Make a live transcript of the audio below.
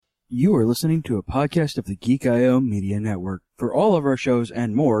You are listening to a podcast of the Geek.io Media Network. For all of our shows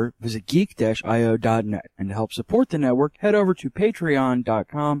and more, visit geek-io.net. And to help support the network, head over to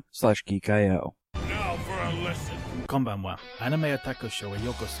patreon.com/geek.io. Now for a lesson. Konbanwa, Anime Otaku Show e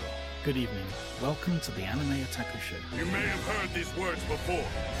yokoso. Good evening. Welcome to the Anime Otaku Show. You may have heard these words before,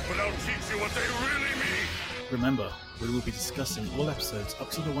 but I'll teach you what they really mean. Remember, we will be discussing all episodes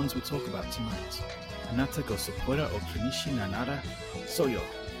up to the ones we talk about tonight. Anata go supora o kinishi na nara, soyo.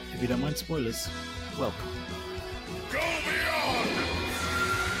 If you don't mind spoilers, welcome. Go beyond!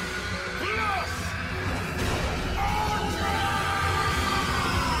 Plus!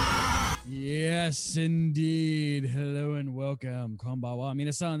 Yes, indeed. Hello and welcome. Konbanwa,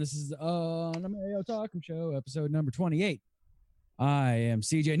 minasan. This is Anime Otaku Show, episode number 28. I am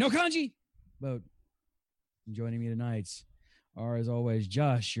CJ. No kanji! But joining me tonight are, as always,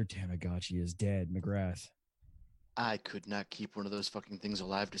 Josh. Your Tamagotchi is dead, McGrath. I could not keep one of those fucking things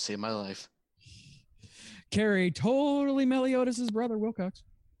alive to save my life. Carrie, totally Meliodas' brother, Wilcox.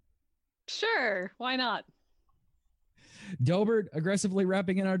 Sure, why not? Delbert, aggressively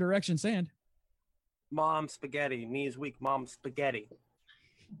rapping in our direction, Sand. Mom spaghetti, knees weak, mom spaghetti.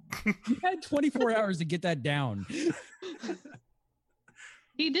 You had 24 hours to get that down.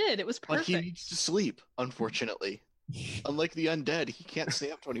 He did. It was But perfect. he needs to sleep, unfortunately. Unlike the undead, he can't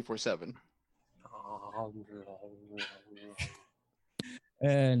stay up 24/7.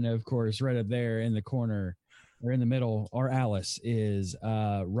 And of course, right up there in the corner, or in the middle, our Alice is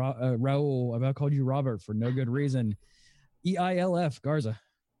Raul. I've called you Robert for no good reason. EILF Garza.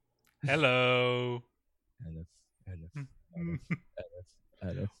 Hello.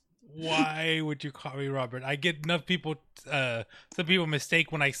 Elif. Why would you call me Robert? I get enough people, some people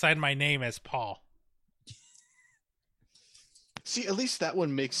mistake when I sign my name as Paul. See, at least that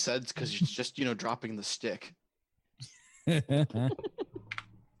one makes sense because it's just, dropping the stick.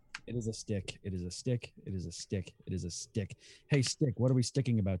 It is a stick. It is a stick. It is a stick. It is a stick. Hey, stick, what are we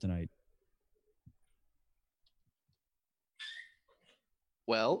sticking about tonight?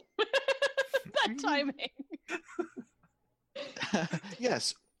 Well, That timing.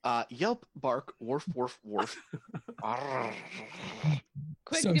 yes. Yelp, bark, woof, woof, woof. Arrgh.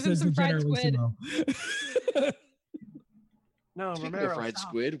 Quick, So give him says some the fried squid. Generalissimo. No, Speaking Romero, of fried stop.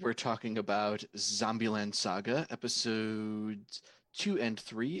 squid, we're talking about Zombieland Saga, episodes 2 and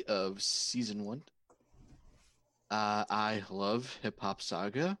 3 of season 1. I love Hip Hop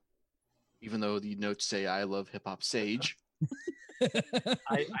Saga, even though the notes say I love Hip Hop Sage.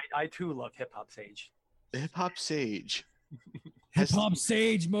 I too love Hip Hop Sage. Hip Hop Sage. Hip hop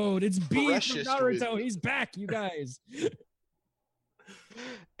sage mode. It's B from Precious Naruto. with- He's back, you guys.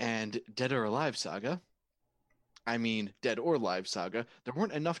 And Dead or Alive Saga. I mean, Dead or Alive Saga. There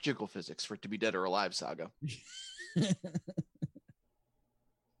weren't enough jiggle physics for it to be Dead or Alive Saga.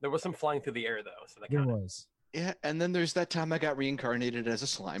 There was some flying through the air though, so that There counted. was, Yeah, and then there's that time I got reincarnated as a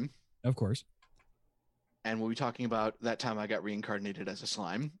slime. of course. And we'll be talking about that time I got reincarnated as a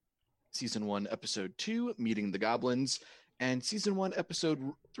slime. Season 1, Episode 2, Meeting the Goblins. And Season 1, Episode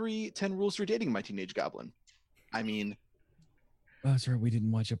 3, 10 Rules for Dating My Teenage Goblin. I mean, Oh, that's right. We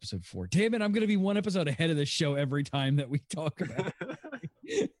didn't watch episode 4. Damn it. I'm going to be one episode ahead of the show every time that we talk about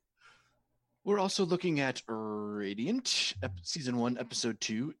it. we're also looking at Radiant, Season 1, Episode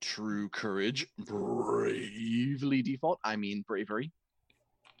 2, True Courage, Bravely Default, I mean Bravery.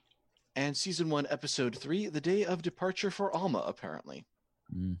 And Season 1, Episode 3, The Day of Departure for Alma, apparently.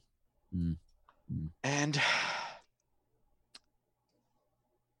 And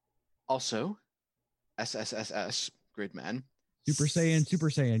also, SSSS, Gridman. Super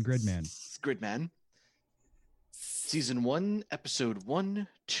Saiyan, Gridman. Gridman. Season 1, Episode 1,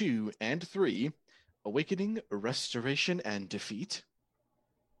 2, and 3, Awakening, Restoration, and Defeat.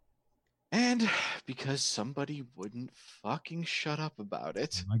 And because somebody wouldn't fucking shut up about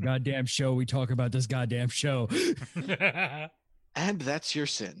it, My goddamn show. We talk about this goddamn show. and that's your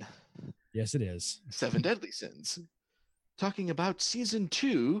sin. Yes, it is. 7 Deadly Sins. Talking about Season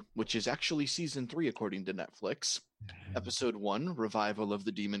 2, which is actually Season 3 according to Netflix. Episode 1, Revival of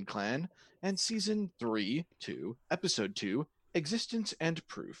the Demon Clan. And Season 3, Episode 2, Existence and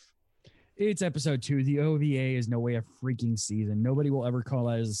Proof. It's episode 2. The OVA is no way a freaking season. Nobody will ever call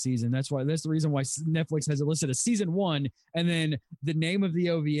that as a season. That's the reason why Netflix has it listed as season 1, and then the name of the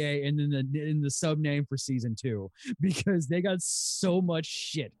OVA, and then the sub name for season 2, because they got so much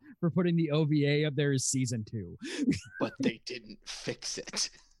shit for putting the OVA up there as season 2. But they didn't fix it.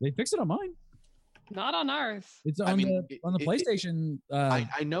 They fixed it on mine. Not on ours. It's on I mean, the PlayStation.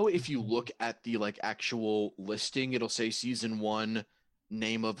 I know if you look at the actual listing, it'll say season 1,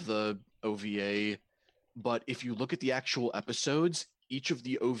 name of the OVA, but if you look at the actual episodes, each of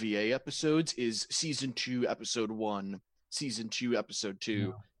the OVA episodes is season 2, episode 1, season 2, episode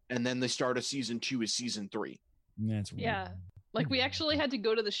 2, and then the start of season 2 is season 3. That's weird. Yeah. Like we actually had to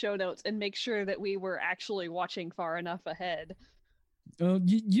go to the show notes and make sure that we were actually watching far enough ahead.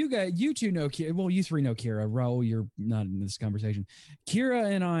 You two know Kira. Well, you three know Kira. Raul, you're not in this conversation.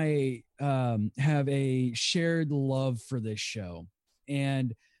 Kira and I have a shared love for this show,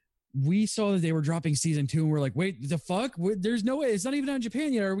 and we saw that they were dropping season 2, and we're like, wait, the fuck? There's no way. It's not even on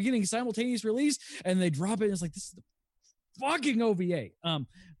Japan yet. Are we getting simultaneous release? And they drop it, and it's like, this is the fucking OVA.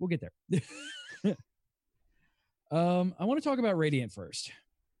 We'll get there. I want to talk about Radiant first.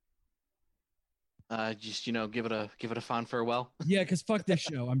 Just give it a fond farewell. Yeah, because fuck this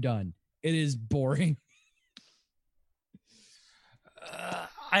show. I'm done. It is boring. I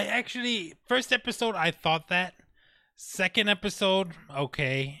actually first episode I thought that. Second episode,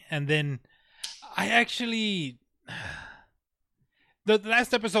 okay, and then I actually the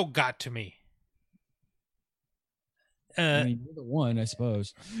last episode got to me. I mean, you're the one, I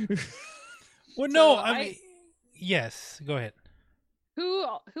suppose. Well, no, So I mean, yes. Go ahead. Who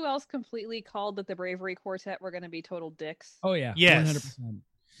else completely called that the Bravery Quartet were going to be total dicks? Oh yeah, Yes.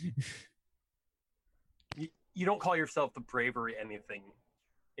 100%. You don't call yourself the bravery anything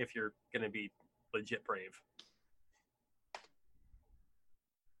if you're going to be legit brave.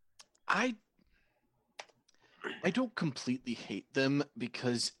 I don't completely hate them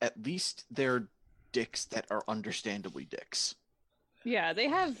because at least they're dicks that are understandably dicks. Yeah, they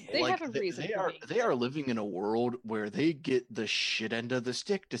have a reason. They are living in a world where they get the shit end of the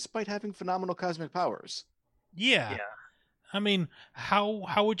stick despite having phenomenal cosmic powers. Yeah. I mean, how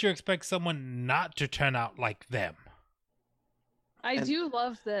would you expect someone not to turn out like them? I do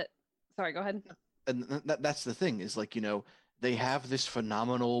love that. Sorry, go ahead. And that's the thing is like, they have this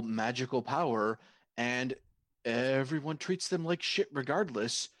phenomenal magical power and everyone treats them like shit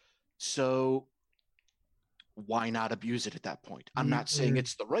regardless. So why not abuse it at that point? I'm not saying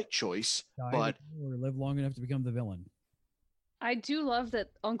it's the right choice, but or live long enough to become the villain. I do love that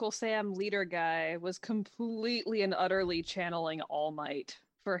Uncle Sam leader guy was completely and utterly channeling All Might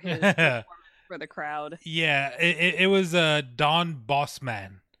for his performance for the crowd. Yeah, it was Don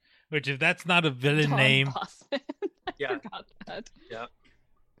Bossman, which if that's not a villain Don name, Bossman. I Yeah. forgot that. Yeah.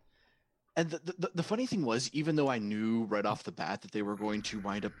 and the funny thing was, even though I knew right off the bat that they were going to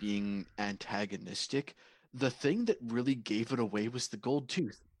wind up being antagonistic, the thing that really gave it away was the gold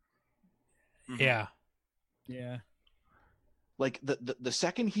tooth. yeah. Yeah. Like the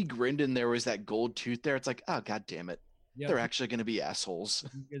second he grinned and there was that gold tooth there, it's like, oh god damn it. Yep. They're actually gonna be assholes.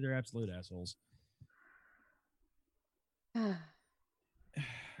 They're absolute assholes.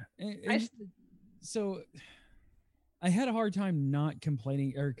 So I had a hard time not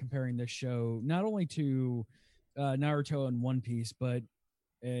complaining or comparing this show not only to Naruto and One Piece, but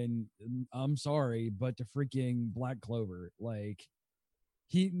and I'm sorry, but to freaking Black Clover. Like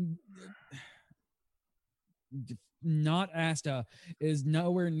not Asta is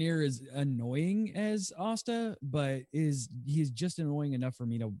nowhere near as annoying as Asta, but he's just annoying enough for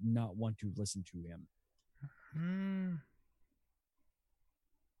me to not want to listen to him.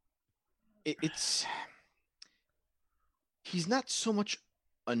 It's he's not so much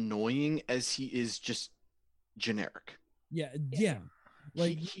annoying as he is just generic. Yeah.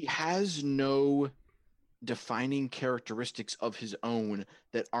 Like he has no defining characteristics of his own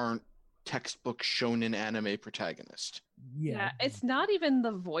that aren't textbook shonen anime protagonist. Yeah, it's not even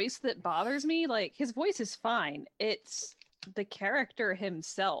the voice that bothers me. Like his voice is fine. It's the character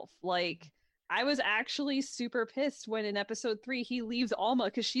himself. Like I was actually super pissed when in episode 3 he leaves Alma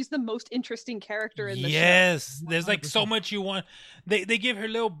because she's the most interesting character in the show. Yes, there's like so much you want. They give her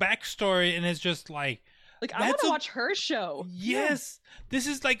little backstory, and it's just like I want to watch her show. Yes, this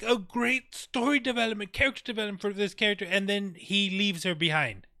is like a great story development, character development for this character, and then he leaves her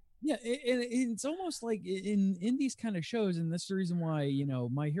behind. Yeah, it's almost like in these kind of shows, and that's the reason why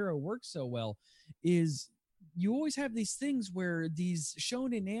My Hero works so well. Is you always have these things where these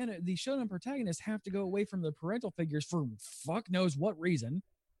shonen protagonists have to go away from the parental figures for fuck knows what reason.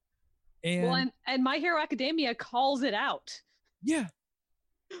 And My Hero Academia calls it out. Yeah.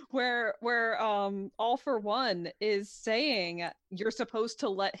 Where All for One is saying you're supposed to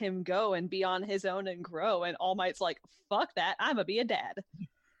let him go and be on his own and grow, and All Might's like, fuck that, I'ma be a dad.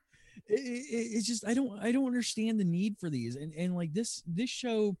 It's just I don't understand the need for these, and like this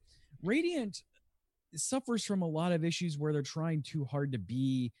show, Radiant suffers from a lot of issues where they're trying too hard to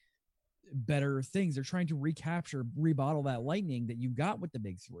be better things. They're trying to rebottle that lightning that you got with the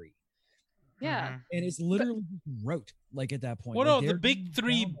big three. Yeah. And it's literally rote, like at that point. Well, like, no, the big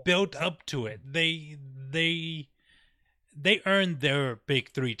three built up to it. they earned their big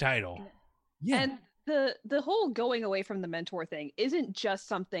 3 title. Yeah. And the whole going away from the mentor thing isn't just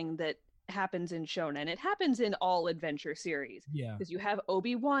something that happens in shonen. It happens in all adventure series. Yeah. Because you have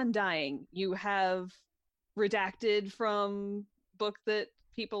Obi-Wan dying. You have redacted from book that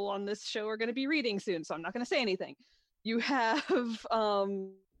people on this show are going to be reading soon, so I'm not going to say anything. You have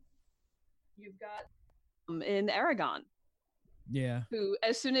you've got in Aragon, Yeah. who,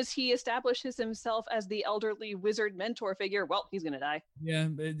 as soon as he establishes himself as the elderly wizard mentor figure, well, he's going to die. Yeah,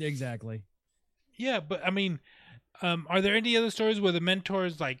 exactly. Yeah, but I mean, are there any other stories where the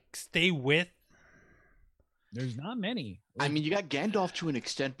mentors like stay with? There's not many. I mean, you got Gandalf to an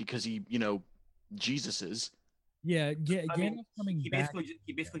extent because he, Jesus is. Yeah, I Gandalf mean, coming he back.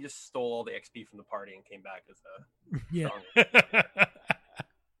 basically just stole all the XP from the party and came back as a Yeah.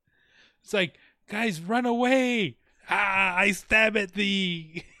 It's like, guys, run away! Ah, I stab at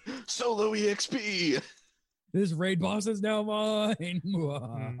thee. Solo EXP. This raid boss is now mine.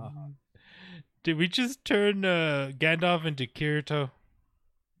 Did we just turn Gandalf into Kirito?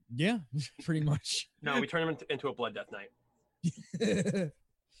 Yeah, pretty much. No, we turn him into a Blood Death Knight.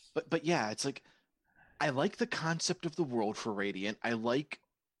 But yeah, it's like I like the concept of the world for Radiant. I like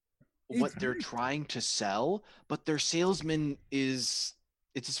what they're trying to sell, but their salesman it's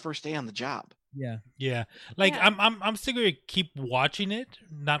his first day on the job. Yeah. Yeah, like Yeah. I'm still gonna keep watching it,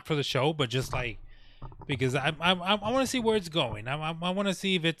 not for the show, but just like because I want to see where it's going. I want to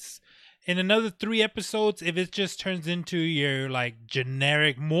see if it's in another 3 episodes, if it just turns into your like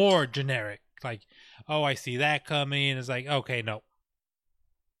more generic, like, oh, I see that coming. It's like, okay, no.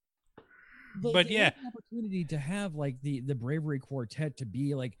 But they yeah, have an opportunity to have like the bravery quartet to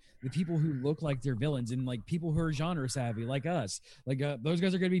be like the people who look like they're villains and like people who are genre savvy like us. Like those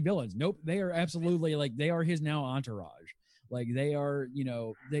guys are going to be villains. Nope, they are absolutely like they are his now entourage. Like they are,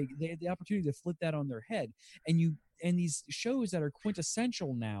 they have the opportunity to flip that on their head. And these shows that are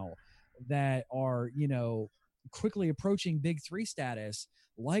quintessential now that are, quickly approaching big 3 status,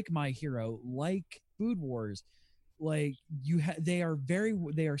 like My Hero, like Food Wars, like they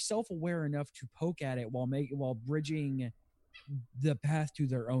are self-aware enough to poke at it while bridging the path to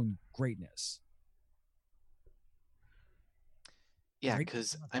their own greatness. Yeah, Right?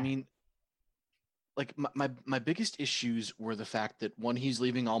 because I mean, like my biggest issues were the fact that one, he's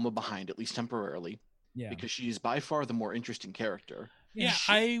leaving Alma behind, at least temporarily, Yeah. because she is by far the more interesting character. yeah,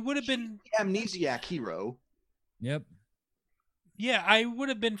 I would have been. The amnesiac hero. Yep. Yeah, I would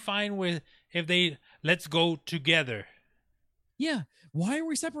have been fine with if they let's go together. Yeah. Why are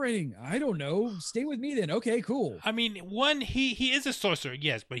we separating? I don't know. Stay with me then. Okay, cool. I mean, one, he is a sorcerer,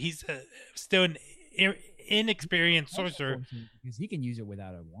 yes, but he's still an inexperienced sorcerer. Because he can use it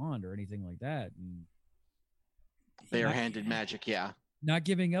without a wand or anything like that. And Barehanded magic, yeah. not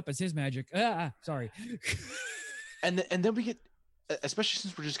giving up is his magic. Sorry. And then we get, especially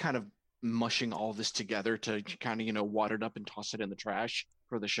since we're just kind of mushing all this together to kind of wad it up and toss it in the trash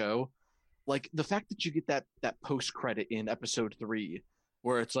for the show. Like the fact that you get that post credit in episode 3,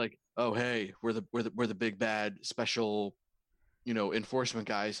 where it's like, oh hey, we're the big bad special, enforcement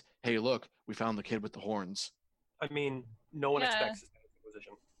guys. Hey, look, we found the kid with the horns. I mean, no one Yeah. expects this kind of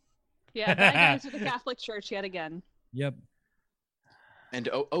position. Yeah, bad guys of the Catholic Church yet again. Yep. And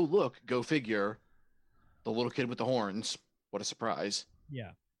oh look, go figure, the little kid with the horns. What a surprise.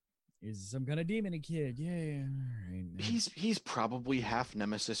 Yeah. Is some kind of demon kid. Yeah. All right. He's probably half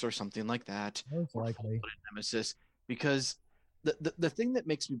Nemesis or something like that. Most Or likely. full-blooded Nemesis, because the thing that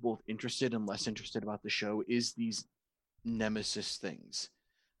makes me both interested and less interested about the show is these Nemesis things.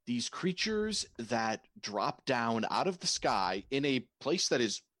 These creatures that drop down out of the sky in a place that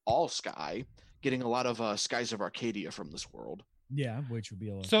is all sky, getting a lot of Skies of Arcadia from this world. Yeah, which would be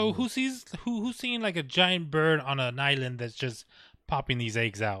a lot. So who's seeing like a giant bird on an island that's just popping these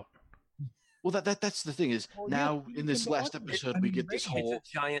eggs out? Well, that's the thing is Well, yeah, now you in this can last watch it. episode I we mean, get this whole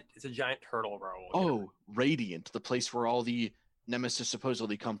It's a giant turtle, bro. oh, Radiant, the place where all the Nemesis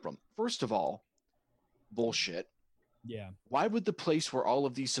supposedly come from. First of all, bullshit. Yeah. Why would the place where all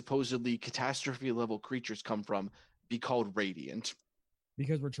of these supposedly catastrophe level creatures come from be called Radiant?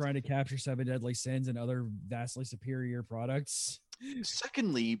 Because we're trying to capture 7 deadly sins and other vastly superior products.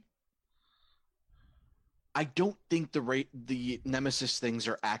 Secondly, I don't think the Nemesis things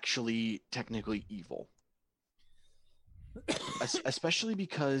are actually technically evil. Especially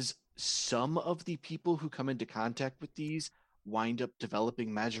because some of the people who come into contact with these wind up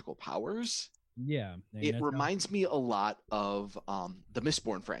developing magical powers. Yeah. and It that's reminds me a lot of the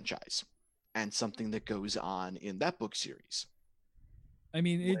Mistborn franchise and something that goes on in that book series. I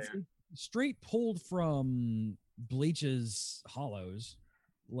mean, it's straight pulled from Bleach's Hollows.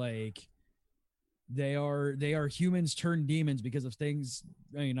 Like, They are humans turned demons because of things.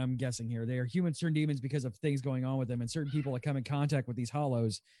 I mean, I'm guessing here. They are humans turned demons because of things going on with them, and certain people that come in contact with these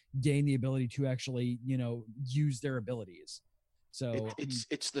hollows gain the ability to actually, use their abilities. So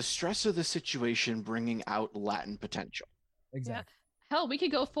it's the stress of the situation bringing out latent potential. exactly. Yeah. Hell, we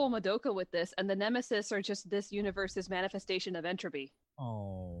could go full Madoka with this, and the Nemesis are just this universe's manifestation of entropy.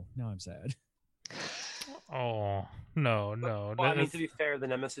 Oh, now I'm sad. Oh, no. Well, I mean, to be fair, the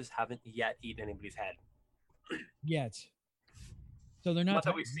Nemesis haven't yet eaten anybody's head. Yet. So they're Not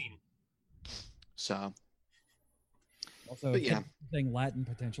that we've seen. So, Also, but yeah. saying Latin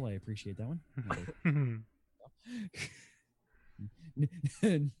potential, I appreciate that one.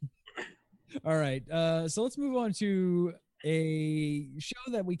 All right, so let's move on to a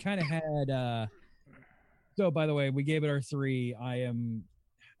show that we kind of had. So, by the way, we gave it our 3.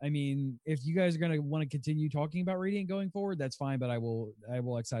 I mean, if you guys are gonna want to continue talking about Radiant going forward, that's fine. But I will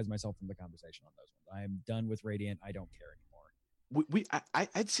excise myself from the conversation on those ones. I am done with Radiant. I don't care anymore.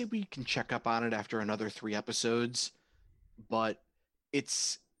 I'd say we can check up on it after another 3 episodes, but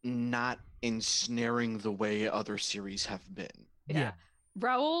it's not ensnaring the way other series have been. Yeah.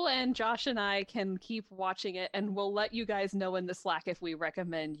 Raul and Josh and I can keep watching it, and we'll let you guys know in the Slack if we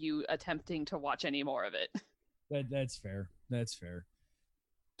recommend you attempting to watch any more of it. That's fair. That's fair.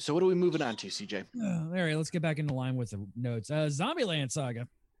 So what are we moving on to, CJ? All right, let's get back into line with the notes. Zombieland Saga.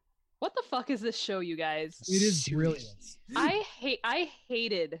 What the fuck is this show, you guys? It is brilliant. I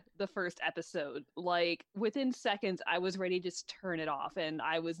hated the first episode. Like, within seconds, I was ready to just turn it off, and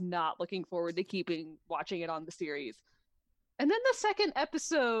I was not looking forward to watching it on the series. And then the second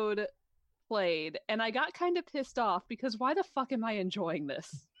episode played, and I got kind of pissed off because why the fuck am I enjoying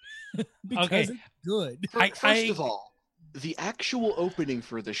this? Because it's good. First of all, the actual opening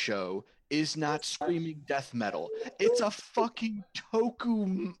for the show is not screaming death metal. It's a fucking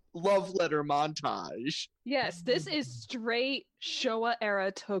Toku love letter montage. Yes, this is straight Showa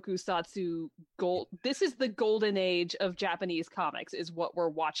era tokusatsu gold. This is the golden age of Japanese comics, is what we're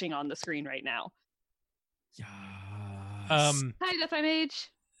watching on the screen right now. Hi, Death by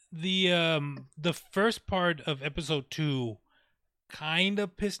Mage. The first part of episode 2 kind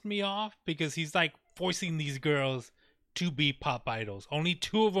of pissed me off because he's like forcing these girls to be pop idols. Only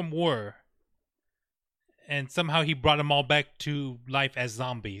 2 of them were. And somehow he brought them all back to life as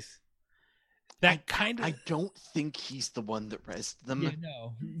zombies. That kind of... I don't think he's the one that rezzed them. Yeah,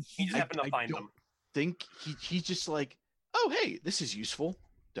 no. He just happened to find them. I think he's just like, oh, hey, this is useful.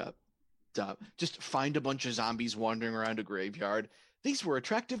 Duh. Just find a bunch of zombies wandering around a graveyard. These were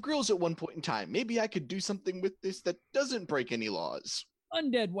attractive girls at one point in time. Maybe I could do something with this that doesn't break any laws.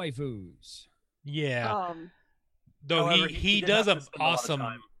 Undead waifus. Yeah. Though However, he does an awesome...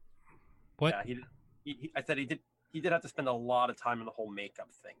 What? Yeah, I said he did have to spend a lot of time on the whole makeup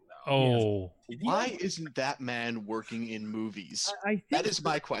thing, though. Oh. Why isn't that man working in movies? I think that is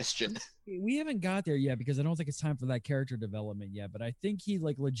my question. We haven't got there yet because I don't think it's time for that character development yet, but I think he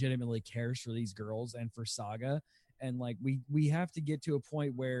like legitimately cares for these girls and for Saga, and like we have to get to a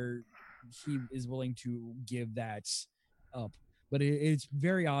point where he is willing to give that up. But it's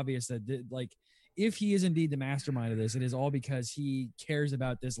very obvious that like if he is indeed the mastermind of this, it is all because he cares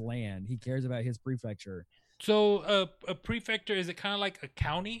about this land. He cares about his prefecture. So a prefecture, is it kind of like a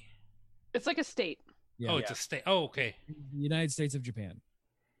county? It's like a state. Yeah. Oh, it's a state. Oh, okay. United States of Japan.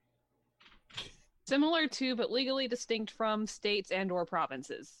 Similar to, but legally distinct from states and or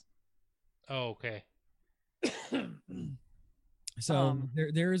provinces. Oh, okay. So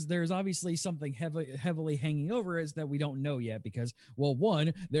there's obviously something heavily hanging over us that we don't know yet because, well,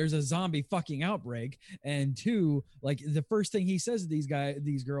 1, there's a zombie fucking outbreak, and 2, like the first thing he says to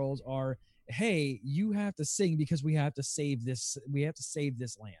these girls are, hey, you have to sing because we have to save this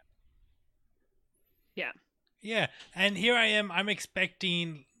land. Yeah, and here I am. I'm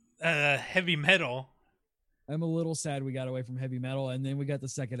expecting heavy metal. I'm a little sad we got away from heavy metal, and then we got the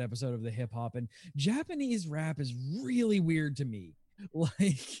second episode of the hip hop, and Japanese rap is really weird to me.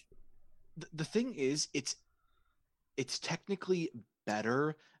 Like, the thing is, it's technically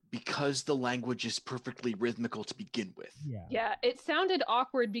better because the language is perfectly rhythmical to begin with. Yeah, it sounded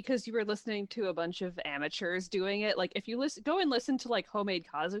awkward because you were listening to a bunch of amateurs doing it. Like, if you go and listen to like Homemade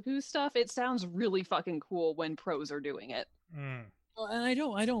Kazoku stuff, it sounds really fucking cool when pros are doing it. Well, and I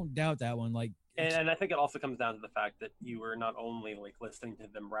don't doubt that one. Like, and I think it also comes down to the fact that you were not only like listening to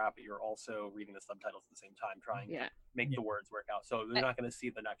them rap, but you're also reading the subtitles at the same time, trying to make the words work out. So you're not going to see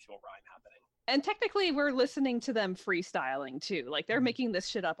the actual rhyme happening. And technically, we're listening to them freestyling too. Like they're making this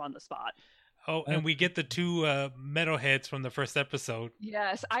shit up on the spot. Oh, and we get the two metalheads from the first episode.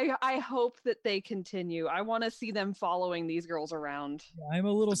 Yes, I hope that they continue. I want to see them following these girls around. Yeah, I'm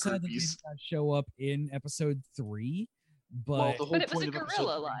a little sad that they did not show up in episode 3, but the whole But it was point a of episode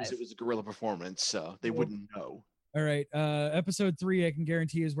gorilla 3 was live. it was a guerrilla performance, so they wouldn't know. All right, episode 3, I can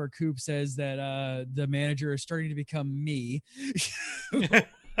guarantee, is where Coop says that the manager is starting to become me.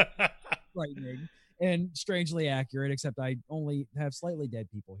 Frightening and strangely accurate, except I only have slightly dead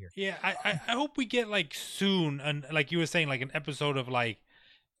people here. Yeah, I hope we get like soon, and like you were saying, like an episode of like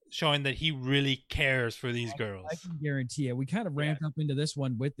showing that he really cares for these girls. I can guarantee it. We kind of ramped up into this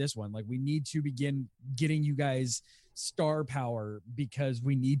one with this one. Like, we need to begin getting you guys star power because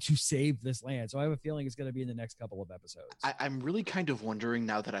we need to save this land. So I have a feeling it's going to be in the next couple of episodes. I'm really kind of wondering,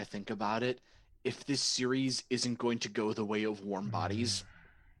 now that I think about it, if this series isn't going to go the way of Warm Bodies.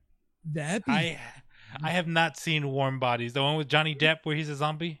 That be... I have not seen Warm Bodies, the one with Johnny Depp where he's a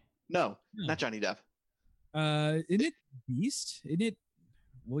zombie. No, not Johnny Depp. Isn't it Beast? Isn't it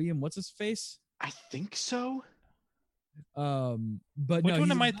William? What's his face? I think so. But which no,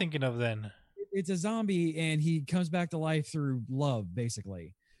 one am I thinking of then? It's a zombie, and he comes back to life through love,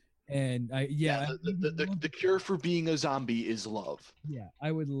 basically. And the cure for being a zombie is love. Yeah,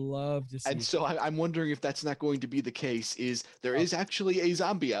 I would love to see. And so I'm wondering if that's not going to be the case. Is there is actually a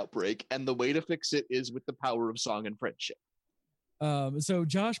zombie outbreak, and the way to fix it is with the power of song and friendship. So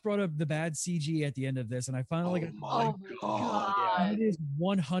Josh brought up the bad CG at the end of this, and I finally got. Oh my god! It is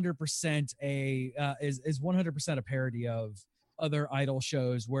 100% is 100% a parody of other idol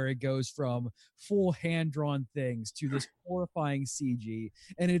shows where it goes from full hand-drawn things to this horrifying CG,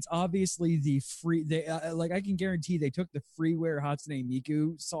 and it's obviously like I can guarantee they took the freeware Hatsune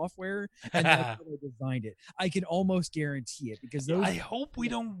Miku software and that's how they designed it. I can almost guarantee it because those. I hope we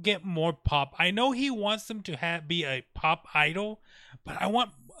don't get more pop. I know he wants them to be a pop idol, but I want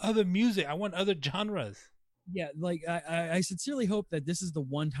other music. I want other genres. Yeah, like I sincerely hope that this is the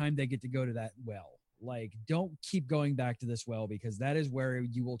one time they get to go to that well. Like, don't keep going back to this well, because that is where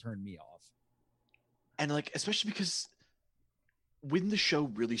you will turn me off. And like, especially because when the show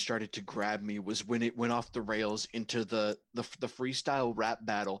really started to grab me was when it went off the rails into the freestyle rap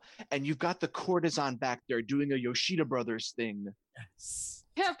battle, and you've got the courtesan back there doing a Yoshida Brothers thing. Yes.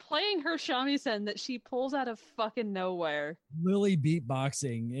 Yeah, playing her shamisen that she pulls out of fucking nowhere. Lily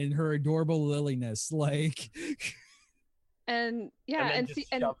beatboxing in her adorable liliness, like. And yeah, and just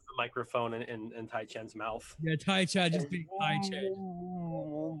shoves the microphone in Tai Chen's mouth. Yeah, Tai Chen just being Tai Chen.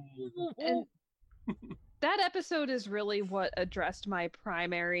 And that episode is really what addressed my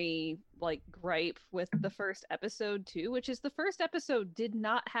primary gripe with the first episode too, which is the first episode did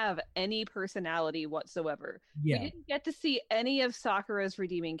not have any personality whatsoever. Yeah. We didn't get to see any of Sakura's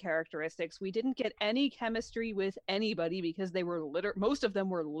redeeming characteristics. We didn't get any chemistry with anybody because they were most of them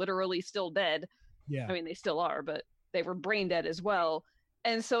were literally still dead. Yeah. I mean, they still are, but they were brain dead as well.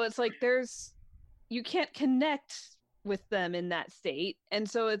 And so it's like you can't connect with them in that state. And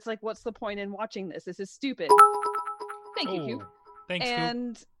so it's like, what's the point in watching this? This is stupid. Thank you, Coop.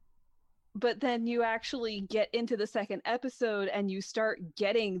 Thanks, but then you actually get into the second episode and you start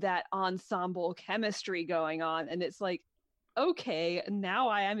getting that ensemble chemistry going on. And it's like, okay, now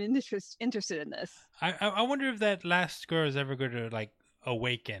I am interested in this. I wonder if that last girl is ever going to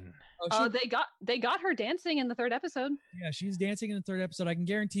awaken. They got her dancing in the third episode. Yeah, she's dancing in the third episode. I can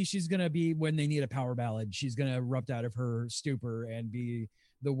guarantee she's gonna be, when they need a power ballad, she's gonna erupt out of her stupor and be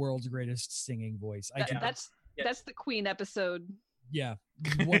the world's greatest singing voice. That's the Queen episode. Yeah.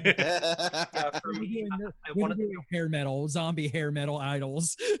 For me, I wanted to go hair metal, zombie hair metal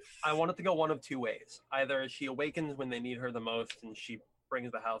idols. I want it to go one of two ways. Either she awakens when they need her the most and she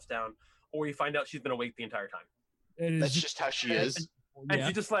brings the house down, or you find out she's been awake the entire time. That's just how she is. And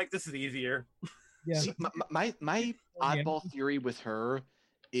she's just like, this is easier. Yeah. See, my oddball theory with her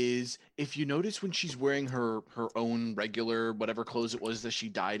is, if you notice when she's wearing her own regular whatever clothes it was that she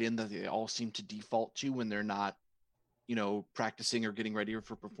died in, that they all seem to default to when they're not, practicing or getting ready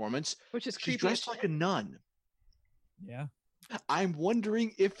for performance, which is she's creepy. dressed like a nun. Yeah. I'm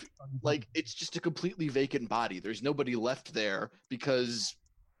wondering if it's just a completely vacant body. There's nobody left there because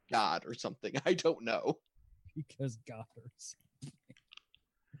God or something. I don't know. Because God or something.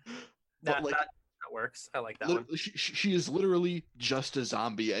 That works. I like that one. She is literally just a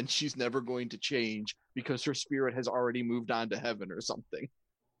zombie, and she's never going to change because her spirit has already moved on to heaven or something.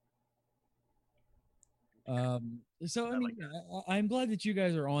 So I mean, I'm glad that you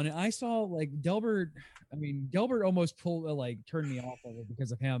guys are on it. I saw Delbert. I mean, Delbert almost turned me off of it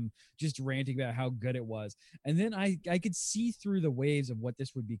because of him just ranting about how good it was. And then I could see through the waves of what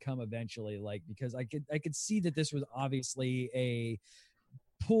this would become eventually, because I could see that this was obviously a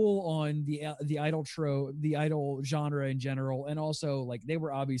pull on the idol the idol genre in general, and also like they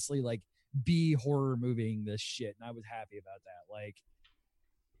were obviously like B horror moving this shit, and I was happy about that. Like,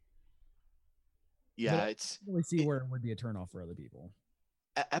 yeah, I really see where it would be a turnoff for other people.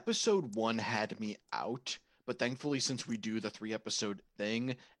 Episode 1 had me out, but thankfully, since we do the 3-episode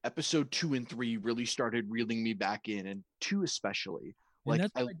thing, episode 2 and 3 really started reeling me back in, and 2 especially. Like,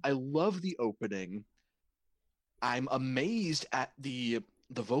 I love the opening. I'm amazed at the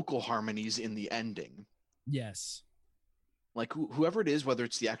vocal harmonies in the ending. Yes. Like whoever it is, whether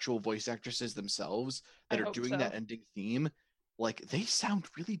it's the actual voice actresses themselves that are doing that ending theme, like they sound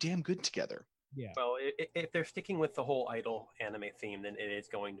really damn good together. Yeah. Well, if they're sticking with the whole idol anime theme, then it is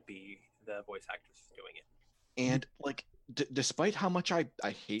going to be the voice actors doing it. And like, despite how much I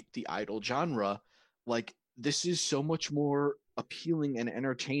hate the idol genre, like this is so much more appealing and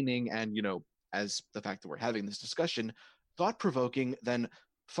entertaining, and as the fact that we're having this discussion, thought-provoking than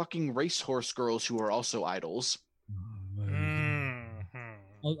fucking racehorse girls who are also idols.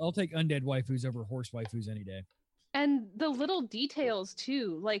 I'll take undead waifus over horse waifus any day. And the little details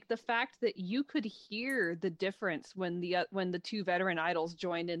too, like the fact that you could hear the difference when the 2 veteran idols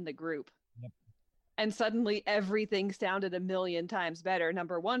joined in the group. Yep. And suddenly everything sounded a million times better.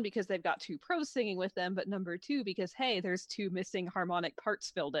 Number 1, because they've got 2 pros singing with them, but number 2, because hey, there's 2 missing harmonic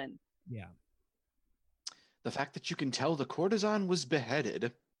parts filled in. Yeah. The fact that you can tell the courtesan was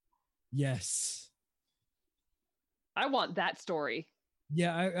beheaded. Yes. I want that story.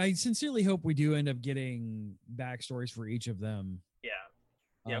 Yeah, I sincerely hope we do end up getting backstories for each of them.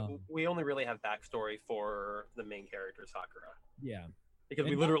 Yeah. We only really have backstory for the main character, Sakura. Yeah. Because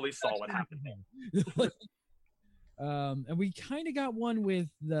we literally saw what happened. And we kind of got one with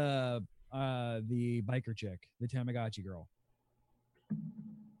the biker chick, the Tamagotchi girl.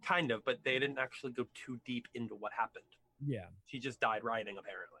 Kind of, but they didn't actually go too deep into what happened. Yeah. She just died riding,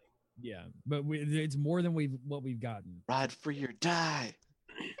 apparently. Yeah, but it's more than what we've gotten. Ride free or die.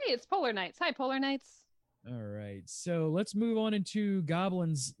 Hey, it's Polar Knights. Hi, Polar Knights. All right, so let's move on into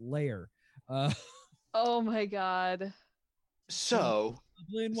Goblin's lair. Oh my god. So,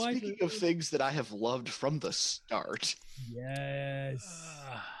 speaking of things that I have loved from the start. Yes.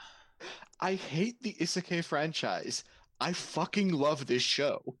 I hate the Isekai franchise. I fucking love this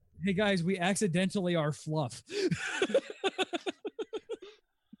show. Hey guys, we accidentally are fluff.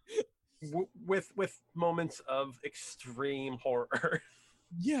 with moments of extreme horror.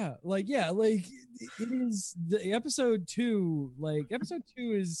 Yeah, it is the episode 2. Like episode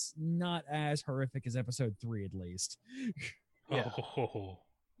 2 is not as horrific as episode 3, at least. Yeah.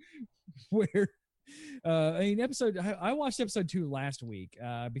 Where, I watched episode 2 last week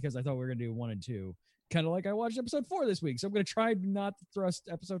because I thought we were gonna do 1 and 2. Kind of like I watched episode 4 this week, so I'm gonna try not to thrust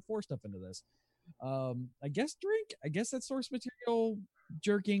episode 4 stuff into this. I guess that's source material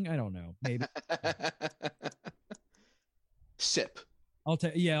jerking. I don't know. Maybe. Sip. I'll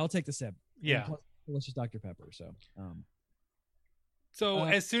take the sip. Yeah. Delicious Dr. Pepper. So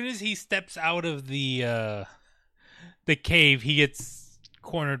as soon as he steps out of the cave, he gets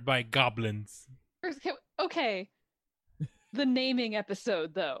cornered by goblins. Okay. The naming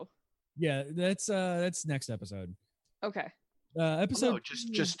episode, though. Yeah, that's next episode. Okay. Episode.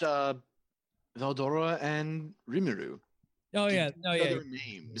 Just Veldora and Rimuru. Oh yeah. No, yeah. Other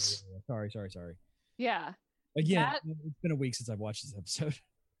names. Sorry. Yeah. Again, it's been a week since I've watched this episode.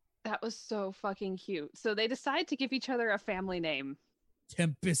 That was so fucking cute. So they decide to give each other a family name.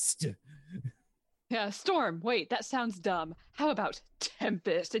 Tempest. Yeah, Storm. Wait, that sounds dumb. How about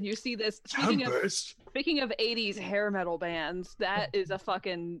Tempest? And you see this. Speaking of 80s hair metal bands, that is a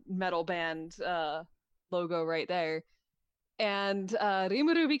fucking metal band logo right there. And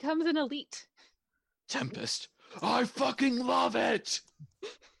Rimuru becomes an elite. Tempest. I fucking love it.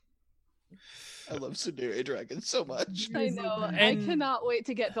 I love Tsundere Dragon so much. I know. I cannot wait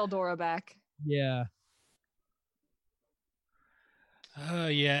to get Veldora back. Yeah.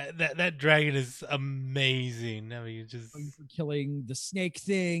 Yeah, that dragon is amazing. I mean, just killing the snake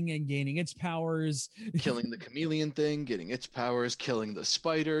thing and gaining its powers, killing the chameleon thing, getting its powers, killing the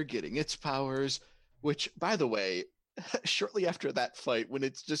spider, getting its powers. Which, by the way, shortly after that fight, when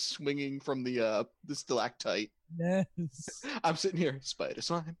it's just swinging from the stalactite, yes, I'm sitting here, spider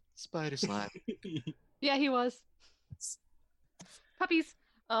slime. Yeah, he was. Puppies.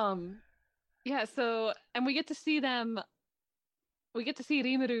 Yeah. So, and we get to see them. We get to see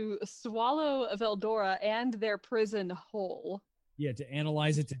Rimuru swallow Veldora and their prison whole. Yeah, to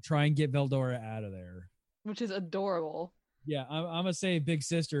analyze it to try and get Veldora out of there, which is adorable. Yeah, I'm gonna say big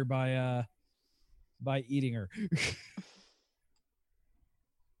sister by eating her.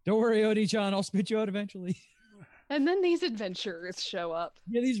 Don't worry, Oni-chan, I'll spit you out eventually. And then these adventurers show up.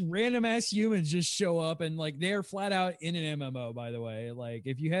 Yeah, these random ass humans just show up, and like they're flat out in an MMO, by the way. Like,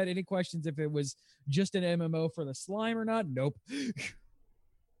 if you had any questions if it was just an MMO for the slime or not, nope.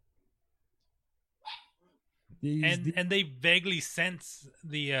 And they vaguely sense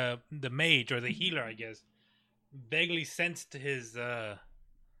the mage or the healer, I guess, vaguely sensed his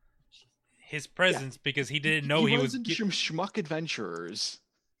presence because he didn't know he was into some schmuck adventurers.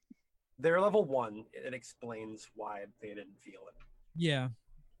 They're level 1. It explains why they didn't feel it. Yeah.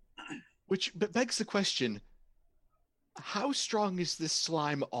 Which begs the question, how strong is this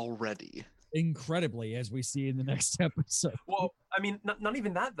slime already? Incredibly, as we see in the next episode. Well, I mean, not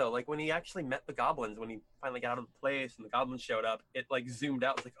even that, though. Like, when he actually met the goblins, when he finally got out of the place and the goblins showed up, it, like, zoomed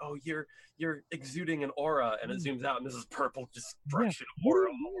out. It's like, oh, you're exuding an aura, and it zooms out, and this is purple destruction aura.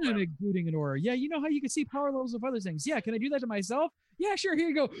 I'm exuding an aura. Yeah, you know how you can see power levels of other things. Yeah, can I do that to myself? Yeah, sure, here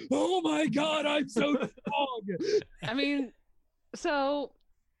you go. Oh my god, I'm so strong! I mean, so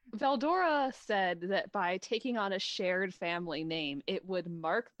Veldora said that by taking on a shared family name, it would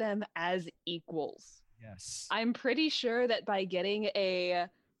mark them as equals. Yes. I'm pretty sure that by getting a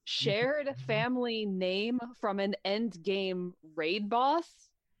shared family name from an end game raid boss,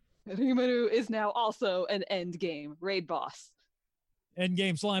 Rimaru is now also an end game raid boss. End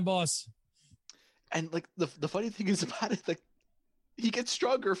game slime boss. And like the funny thing is about it, like he gets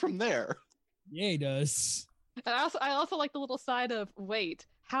stronger from there. Yeah, he does. And I also like the little side of, wait,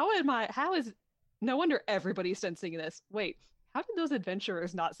 how is no wonder everybody's sensing this. Wait, how did those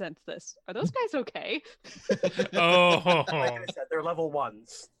adventurers not sense this? Are those guys okay? Oh, like I said, they're level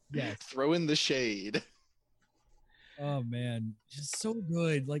 1s. Yes. Throw in the shade. Oh man, just so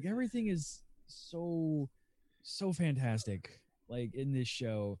good. Like everything is so fantastic. Like in this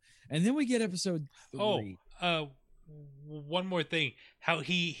show, and then we get episode 3. One more thing: how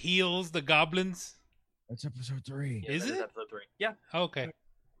he heals the goblins. That's episode 3. Is it episode 3? Yeah. Okay.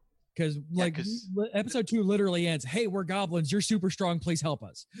 Because episode 2 literally ends, hey, we're goblins, you're super strong, please help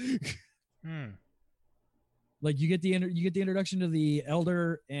us. Like you get the introduction to the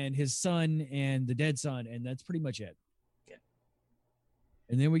elder and his son and the dead son, and that's pretty much it. Yeah.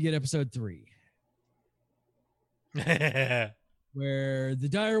 And then we get episode 3. Where the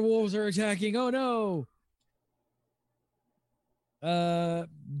dire wolves are attacking. Oh no. The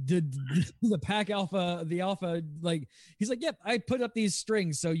pack alpha, the alpha, like he's like, yep, I put up these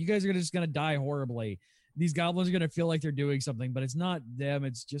strings, so you guys are just gonna die horribly. These goblins are gonna feel like they're doing something, but it's not them,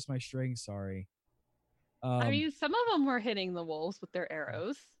 it's just my strings. Sorry. I mean, some of them were hitting the wolves with their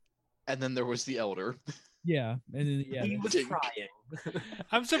arrows. And then there was the elder. Yeah, and then, yeah, he was trying.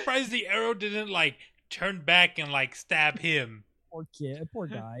 I'm surprised the arrow didn't like turn back and like stab him. Poor kid, poor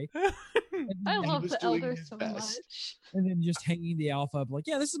guy. I love the elder so much. And then just hanging the alpha up, like,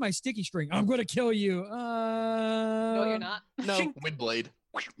 yeah, this is my sticky string. I'm going to kill you. No, you're not. No, Windblade.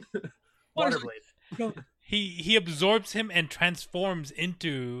 Water blade. He absorbs him and transforms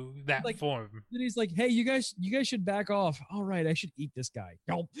into that like, form. Then he's like, hey, you guys should back off. All right, I should eat this guy.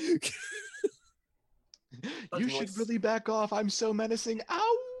 No. You should really back off. I'm so menacing.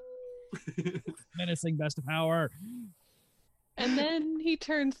 Ow! Menacing best of power. And then he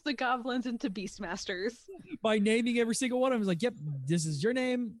turns the goblins into beastmasters by naming every single one of them. He's like, "Yep, this is your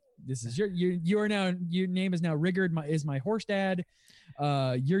name. This is your name is now Rigurd. Is my Horsedad.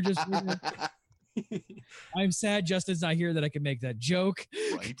 You're just. I'm sad Justin's not here that I can make that joke.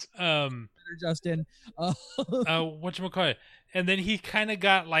 Right. Justin. Whatchamacallit? And then he kind of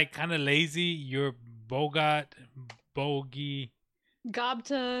lazy. You're Bogot, Bogey,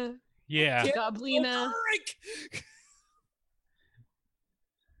 Gobta. Yeah. Goblina.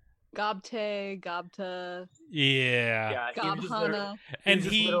 Gobta. Yeah. Gobhana. And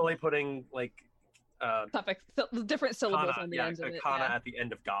he's literally putting like different syllables on the end of it. Kana at the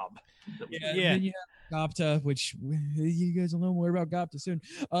end of gob. Yeah. Then you have Gobta, which you guys will know more about Gobta soon.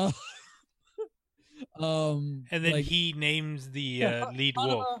 And then he names the lead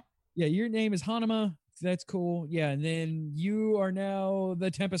Hanama. wolf. Yeah, your name is Hanama. That's cool. Yeah, and then you are now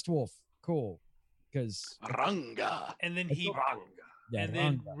the Tempest Wolf. Cool. Because Ranga. And then he Ranga. Yeah, and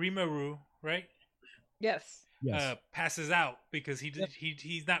then Rimaru, right? Yes. Passes out because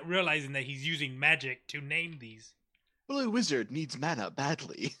he's not realizing that he's using magic to name these. Blue Wizard needs mana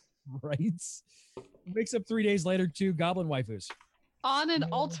badly. Right. Wakes up 3 days later to goblin waifus. On an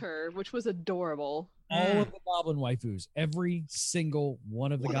altar, which was adorable. All of the goblin waifus. Every single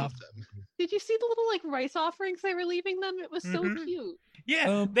one of the goblin waifus. Did you see the little rice offerings they were leaving them? It was so cute.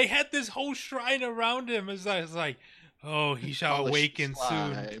 Yeah, they had this whole shrine around him. It's like, oh, he shall awaken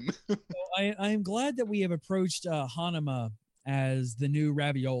soon. So I am glad that we have approached Hanama as the new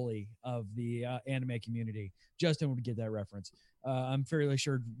ravioli of the anime community. Justin would get that reference. I'm fairly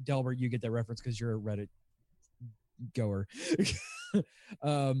sure, Delbert, you get that reference because you're a Reddit goer.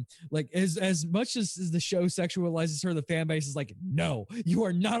 Like as much as the show sexualizes her, the fan base is like, no, you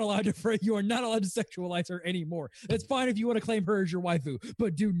are not allowed to sexualize her anymore. That's fine if you want to claim her as your waifu,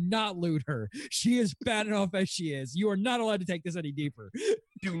 but do not lewd her. She is bad enough as she is. You are not allowed to take this any deeper.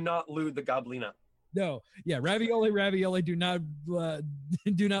 Do not lewd the goblina. No, yeah, ravioli. Do not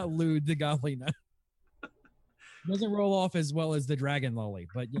lewd the goblina. Doesn't roll off as well as the dragon lolly,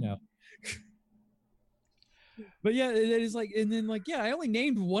 but you know. But yeah, it is like, and then like, yeah, I only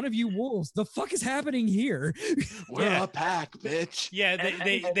named one of you wolves. The fuck is happening here? We're a pack, bitch. Yeah,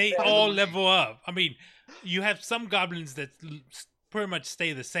 they all level up. I mean, you have some goblins that pretty much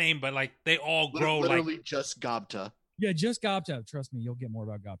stay the same, but like they all grow Literally like just Gobta. Yeah, just Gobta. Trust me, you'll get more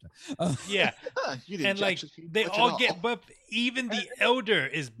about Gobta. yeah, You didn't and like actually they much at all get buffed. Even the elder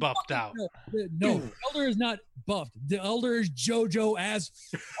is buffed out. No, the elder is not buffed. The elder is JoJo as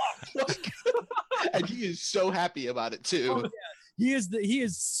fuck. And he is so happy about it too. Oh, yeah. He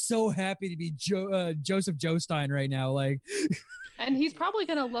is so happy to be Joseph Joestar right now. Like, and he's probably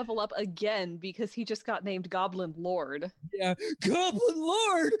gonna level up again because he just got named Goblin Lord. Yeah, Goblin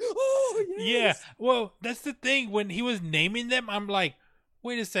Lord. Oh yes. Yeah, well, that's the thing. When he was naming them, I'm like,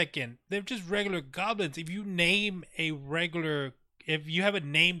 wait a second, they're just regular goblins. If you have a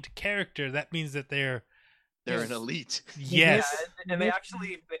named character, that means that they're an elite. Yes, yeah, and they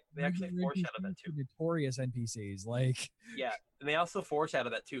actually foreshadow that too. Notorious NPCs, like, yeah, and they also foreshadow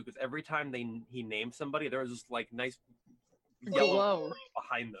that too because every time he named somebody, there was this like nice yellow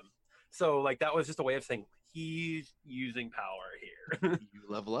behind them. So like that was just a way of saying he's using power here. You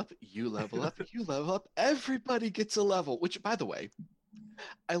level up, you level up, you level up. Everybody gets a level. Which, by the way,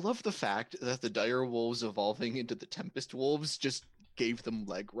 I love the fact that the dire wolves evolving into the tempest wolves just gave them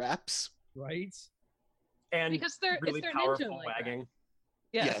leg wraps. right? And Because they're really it's their powerful ninja like wagging.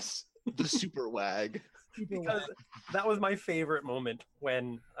 Yes, the super wag. Because that was my favorite moment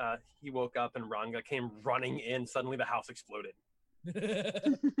when he woke up and Ranga came running in. Suddenly the house exploded.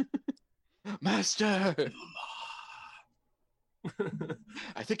 Master!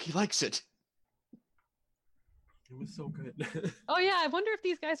 I think he likes it. It was so good. Oh yeah, I wonder if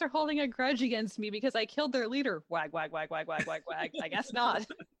these guys are holding a grudge against me because I killed their leader. Wag, wag, wag, wag, wag, wag, wag. I guess not.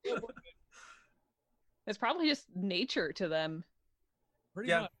 It's probably just nature to them. Pretty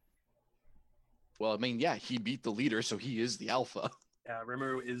Yeah. much. Well, I mean, yeah, he beat the leader, so he is the alpha. Yeah,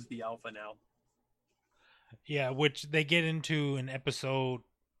 Rimuru is the alpha now. yeah, which they get into in episode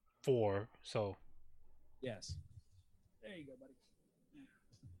 4. So Yes. There you go, buddy.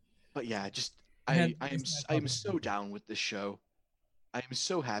 But yeah, just Yeah, I am so down with this show. I am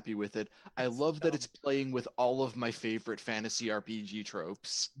so happy with it. I love that it's playing with all of my favorite fantasy RPG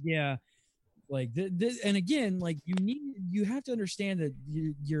tropes. Yeah, like and again, like you have to understand that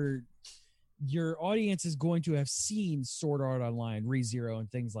your audience is going to have seen Sword Art Online, ReZero, and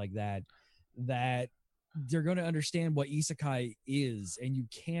things like that. That they're going to understand what isekai is, and you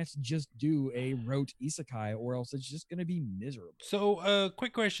can't just do a rote isekai, or else it's just going to be miserable. So,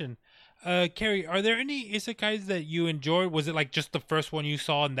 quick question. Carrie, are there any isekais that you enjoyed? Was it like just the first one you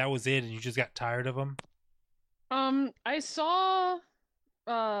saw and that was it and you just got tired of them? I saw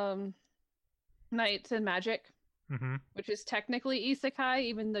Knights and Magic, Mm-hmm. which is technically isekai,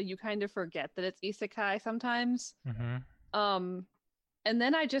 even though you kind of forget that it's isekai sometimes. Mm-hmm. And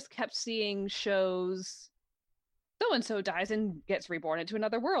then I just kept seeing shows. So-and-so dies and gets reborn into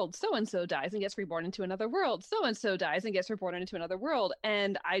another world. So-and-so dies and gets reborn into another world. So-and-so dies and gets reborn into another world.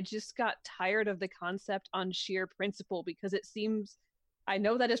 And I just got tired of the concept on sheer principle because it seems, I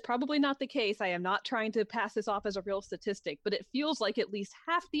know that is probably not the case. I am not trying to pass this off as a real statistic, but it feels like at least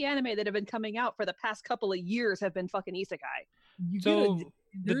half the anime that have been coming out for the past couple of years have been fucking isekai. So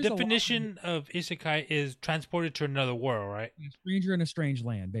the definition of isekai is transported to another world, right? A stranger in a strange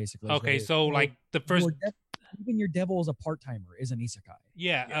land, basically. Okay, so like the first, even your devil is a part-timer is an isekai.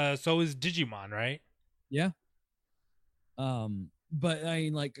 yeah. So is Digimon, right? Yeah. But I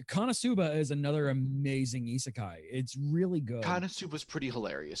mean, like, Konosuba is another amazing isekai. It's really good. Konosuba's pretty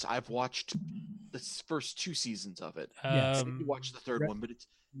hilarious. I've watched the first 2 seasons of it. Yes. I didn't watch the third one, but it's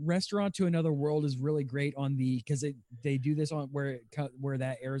Restaurant to Another World is really great on the, because they do this on where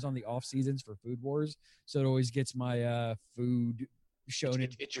that airs on the off seasons for Food Wars, so it always gets my food shown in.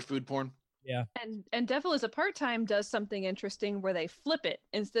 it's your food porn. Yeah. And Devil is a Part-Time does something interesting where they flip it.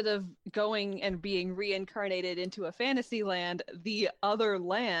 Instead of going and being reincarnated into a fantasy land, the other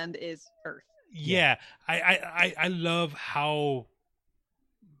land is Earth. Yeah. I love how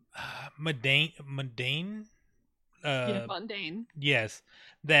mundane Mundane. yes,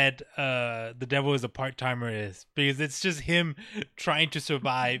 that the devil is a part-timer is, because it's just him trying to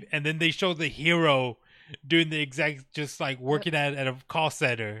survive, and then they show the hero doing the exact, just like working at a call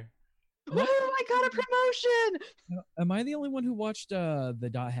center. Woo! I got a promotion. Am I the only one who watched the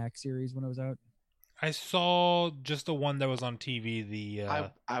Dot Hack series when it was out? I saw just the one that was on TV.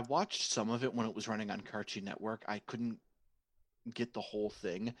 I watched some of it when it was running on Cartoon Network. I couldn't get the whole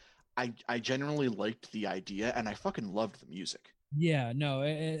thing. I generally liked the idea, and I fucking loved the music. Yeah, no,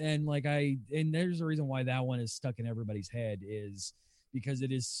 and like and there's a reason why that one is stuck in everybody's head, is because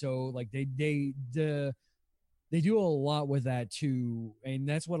it is so like they do a lot with that too, and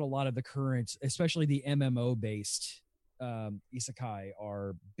that's what a lot of the current, especially the MMO based isekai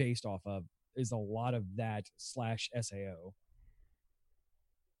are based off of, is a lot of that / SAO.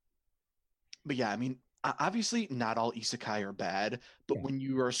 But yeah, I mean, obviously not all isekai are bad, but Yeah. when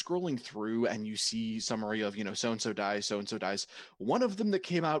you are scrolling through and you see summary of, so and so dies, one of them that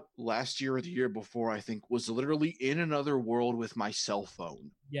came out last year or the year before, I think, was literally in another world with my cell phone.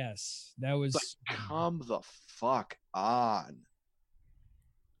 Yes, that was Like, come the fuck on.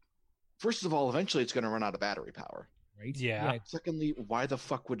 First of all, eventually it's going to run out of battery power. right. Yeah. Secondly, why the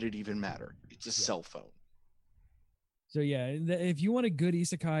fuck would it even matter? It's a cell phone. So yeah, if you want a good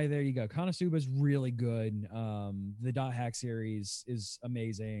isekai, there you go. Konosuba's really good. The Dot Hack series is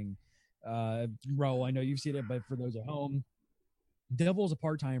amazing. Ro, I know you've seen it, but for those at home, Devil's a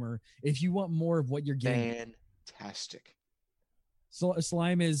part-timer. If you want more of what you're getting, Fantastic. so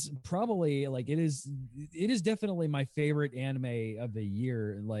Slime is probably like it is definitely my favorite anime of the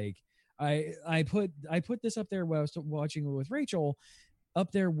year. Like I put this up there when I was watching it with Rachel,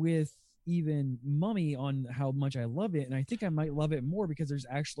 up there with even Mummy on how much I love it, and I think I might love it more because there's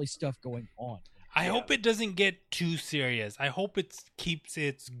actually stuff going on. I hope it doesn't get too serious. I hope it keeps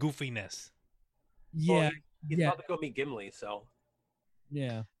its goofiness. Yeah, Well, he's yeah, about to go meet Gimli, so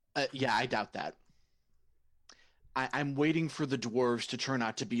yeah. Yeah, I doubt that. I'm waiting for the dwarves to turn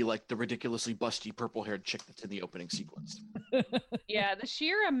out to be like the ridiculously busty purple-haired chick that's in the opening sequence. Yeah, the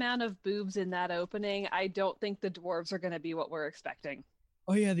sheer amount of boobs in that opening, I don't think the dwarves are going to be what we're expecting.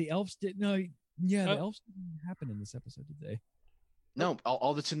 Oh yeah, the elves did no. Yeah, the Oh. elves didn't happen in this episode, did they? No,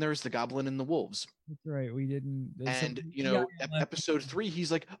 all that's in there is the goblin and the wolves. That's right. We didn't. And yeah, episode 3,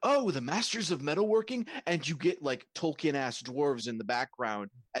 he's like, "Oh, the masters of metalworking," and you get like Tolkien-ass dwarves in the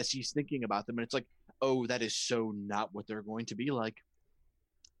background as he's thinking about them, and it's like, oh, that is so not what they're going to be like.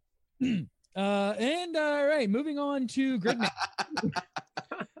 and all right, moving on to Gridman.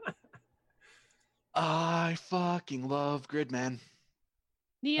 I fucking love Gridman.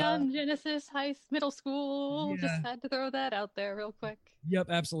 Neon Genesis High Middle School. yeah. Just had to throw that out there real quick. Yep,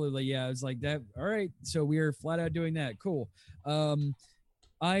 absolutely. Yeah, it's like that. All right, so we are flat out doing that. Cool.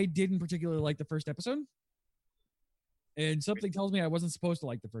 I didn't particularly like the first episode, and something tells me I wasn't supposed to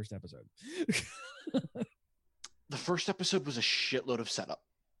like the first episode. The first episode was a shitload of setup.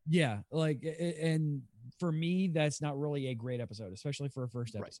 Yeah, like, and for me, that's not really a great episode, especially for a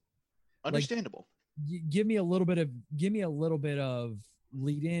first episode. Right. Understandable. Give me a little bit of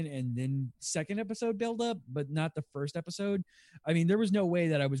lead in and then second episode build up, but not the first episode. I mean, there was no way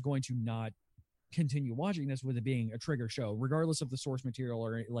that I was going to not continue watching this with it being a Trigger show, regardless of the source material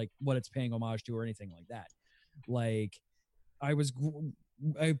or like what it's paying homage to or anything like that. Like, I'm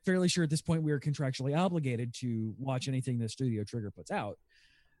fairly sure at this point we are contractually obligated to watch anything that Studio Trigger puts out.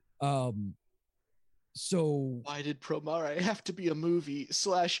 So Why did Promare have to be a movie /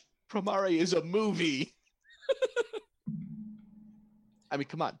 Promare is a movie? I mean,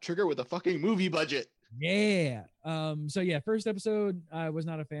 come on, Trigger with a fucking movie budget. yeah. So yeah, first episode I was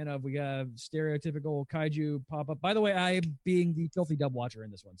not a fan of. We got stereotypical kaiju pop up. By the way, I am being the filthy dub watcher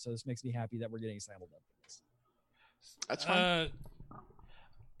in this one, so this makes me happy that we're getting simuldub. That's fine.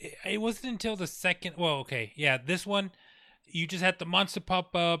 It wasn't until the second. Well, okay, yeah, this one, you just had the monster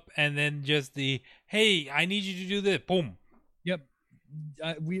pop up, and then just the hey, I need you to do this. Boom. Yep.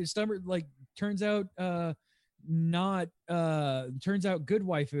 We stumbled. Like, turns out good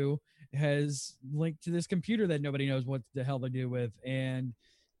waifu has linked to this computer that nobody knows what the hell they do with, and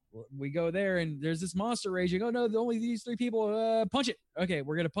we go there and there's this monster raging. Oh no, only these 3 people. Punch it. Okay,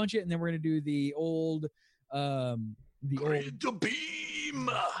 we're gonna punch it, and then we're gonna do the old the beam.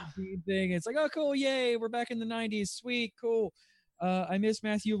 thing. It's like, oh cool, yay, we're back in the 90s. Sweet, cool. I miss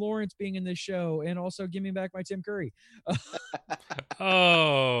Matthew Lawrence being in this show, and also give me back my Tim Curry.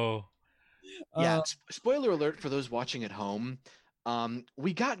 Oh. Yeah, spoiler alert for those watching at home.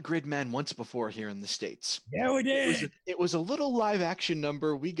 We got Gridman once before here in the States. Yeah, we did. It was a little live action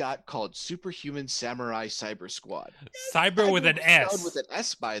number we got called Superhuman Samurai Cyber Squad. Cyber with an was S. spelled with an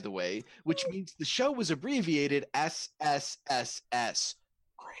S, by the way, which means the show was abbreviated SSSS.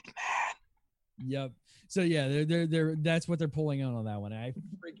 Gridman. Yep. So yeah, they're that's what they're pulling on that one. I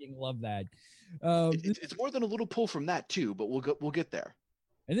freaking love that. It's more than a little pull from that too, but we'll get there.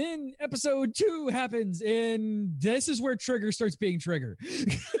 And then episode 2 happens, and this is where Trigger starts being Trigger.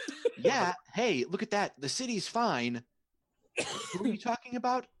 Yeah. Hey, look at that. The city's fine. Who are you talking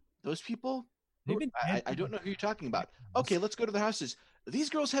about? Those people? I don't know who you're talking about. Okay, let's go to their houses. These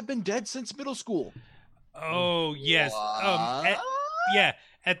girls have been dead since middle school. Oh yes. What?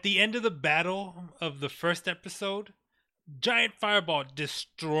 At the end of the battle of the first episode, giant fireball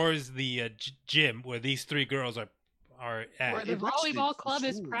destroys the gym where these 3 girls are at. Where the It wrecks volleyball the club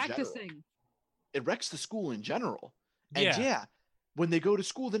is school in general. practicing. It wrecks the school in general. And Yeah. when they go to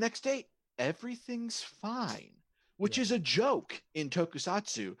school the next day, everything's fine, which is a joke in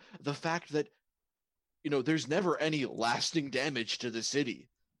tokusatsu. The fact that, there's never any lasting damage to the city.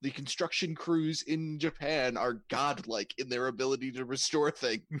 The construction crews in Japan are godlike in their ability to restore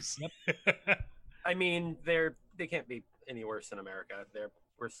things. I mean, they can't be any worse than America.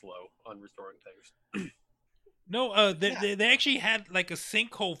 We're slow on restoring things. No, they actually had like a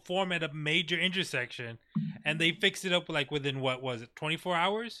sinkhole form at a major intersection, and they fixed it up like within what was it, 24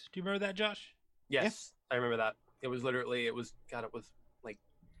 hours? Do you remember that, Josh? Yes, I remember that. It was like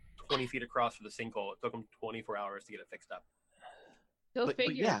 20 feet across for the sinkhole. It took them 24 hours to get it fixed up. Go But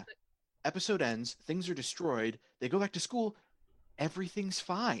figure. yeah, episode ends, things are destroyed, they go back to school, everything's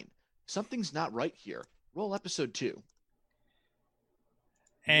fine. Something's not right here. Roll episode 2.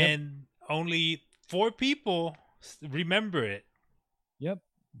 And only 4 people remember it. Yep.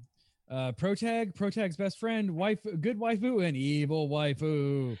 Protag's best friend, good waifu, and evil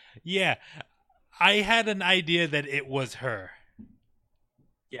waifu. Yeah, I had an idea that it was her.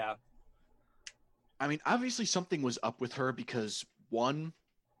 Yeah. I mean, obviously something was up with her because one,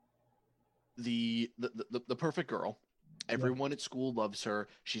 the perfect girl. Everyone at school loves her.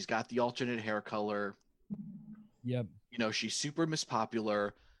 She's got the alternate hair color. Yep. She's super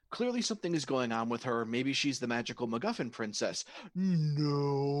mispopular. Clearly something is going on with her. Maybe she's the magical MacGuffin princess.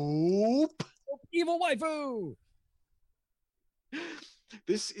 Nope. Evil waifu.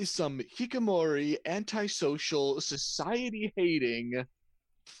 This is some hikikomori, antisocial, society-hating,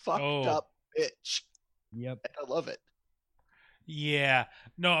 fucked up bitch. Yep. And I love it. Yeah.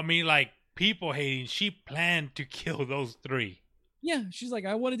 No, I mean, like, people hating. She planned to kill those 3. Yeah, she's like,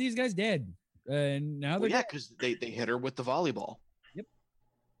 I wanted these guys dead. And now they're dead. because they hit her with the volleyball. Yep.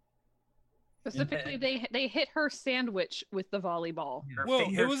 Specifically, they hit her sandwich with the volleyball. Well,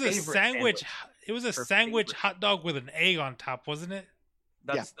 it was a favorite sandwich. It was a Her sandwich favorite. hot dog with an egg on top, wasn't it?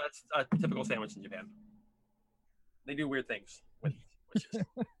 That's a typical sandwich in Japan. They do weird things with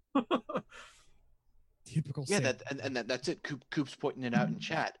sandwiches. Typical. Yeah, that's it. Coop's pointing it out in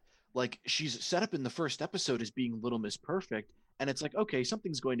chat. Like, she's set up in the first episode as being Little Miss Perfect, and it's like, okay,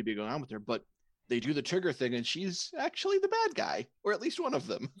 something's going to be going on with her, but they do the trigger thing, and she's actually the bad guy, or at least one of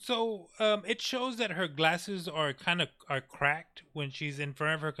them. So, it shows that her glasses are cracked when she's in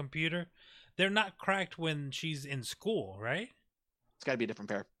front of her computer. They're not cracked when she's in school, right? It's got to be a different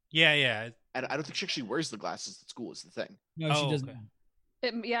pair. Yeah. And I don't think she actually wears the glasses at school. Is the thing. No, she doesn't.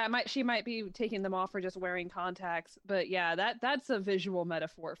 Okay. She might be taking them off or just wearing contacts, but yeah, that's a visual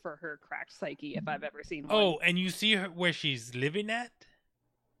metaphor for her cracked psyche if I've ever seen one. Oh, and you see her where she's living at?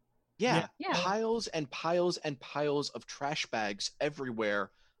 Yeah, Yeah. piles and piles and piles of trash bags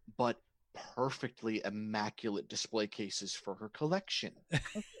everywhere, but perfectly immaculate display cases for her collection.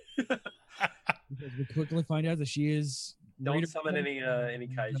 Because we quickly find out that she is. Don't summon any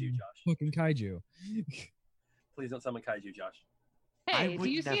kaiju, Josh. Fucking kaiju. Please don't summon kaiju, Josh. Hey, would do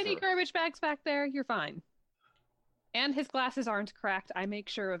you see any never. garbage bags back there? You're fine. And his glasses aren't cracked. I make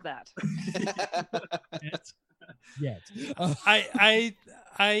sure of that. Yet. I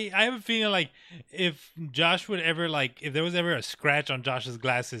have a feeling like if Josh would ever if there was ever a scratch on Josh's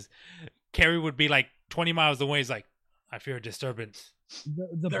glasses, Carrie would be like 20 miles away. He's like, I fear a disturbance.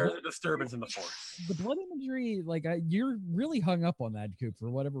 There's a disturbance in the force. The blood imagery, you're really hung up on that, Coop, for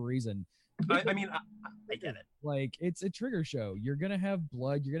whatever reason. I mean, I get it. Like, it's a trigger show. You're gonna have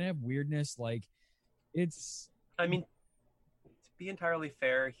blood. You're gonna have weirdness. Like, it's. I mean, to be entirely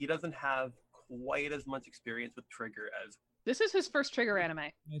fair, he doesn't have quite as much experience with Trigger as. This is his first Trigger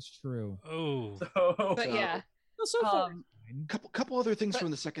anime. That's true. Oh. But yeah. So far, Couple other things from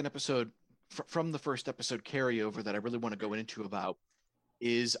the second episode, from the first episode carryover that I really want to go into about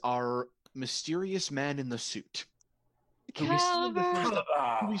is our mysterious man in the suit.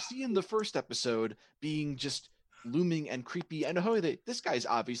 who we see in the first episode being just looming and creepy, and this guy's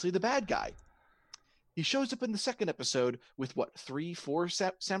obviously the bad guy. He shows up in the second episode with what,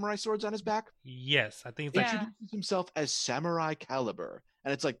 3-4 samurai swords on his back? Yes, I think it's Yeah. Introduces himself as Samurai Caliber,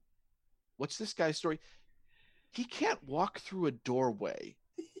 and it's like, what's this guy's story? He can't walk through a doorway.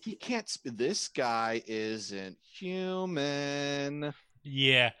 He can't. This guy isn't human.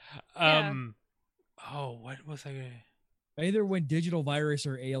 yeah. Yeah. Oh, what was I gonna? I either went digital virus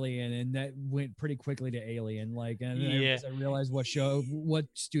or alien, and that went pretty quickly to alien. Like, and then Yeah. as I realized what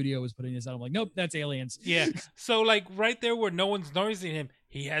studio was putting this out, I'm like, nope, that's aliens. Yeah. So like right there where no one's noticing him,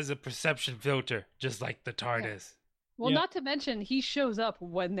 he has a perception filter, just like the TARDIS. Well, Yeah. not to mention he shows up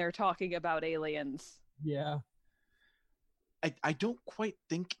when they're talking about aliens. Yeah. I don't quite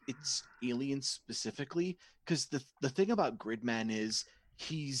think it's aliens specifically, because the thing about Gridman is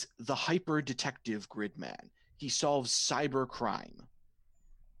he's the hyper detective Gridman. He solves cyber crime.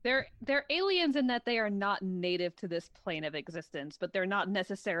 They're aliens in that they are not native to this plane of existence, but they're not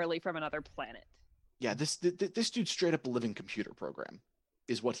necessarily from another planet. Yeah, this dude's straight up a living computer program,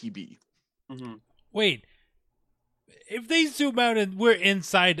 is what he be. Mm-hmm. Wait. If they zoom out and we're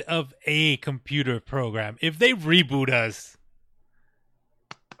inside of a computer program, if they reboot us,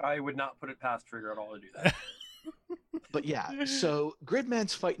 I would not put it past Trigger at all to do that. But yeah, so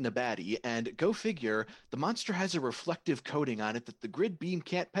Gridman's fighting a baddie, and go figure, the monster has a reflective coating on it that the grid beam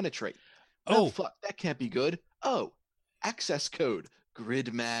can't penetrate. Well, Oh. fuck, that can't be good. Oh, access code,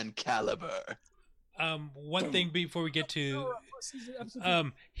 Gridman Caliber. one thing before we get to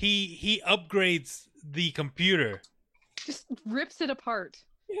Episode he upgrades the computer. Just rips it apart.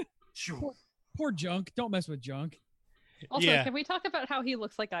 Poor Junk. Don't mess with Junk. Also, Yeah. can we talk about how he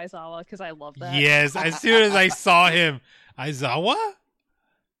looks like Aizawa? Because I love that. Yes, as soon as I saw him, Aizawa?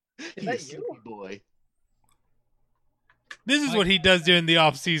 He's that a silky you? boy. This is what he does during the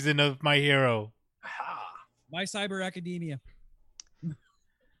off season of My Hero. Ha! My Cyber Academia.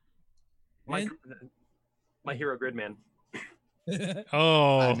 My, And- my hero Gridman.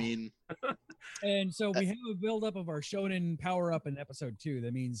 Oh, I mean, And so we have a buildup of our shonen power up in episode 2.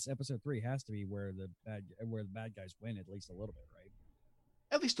 That means episode 3 has to be where the bad guys win at least a little bit, right?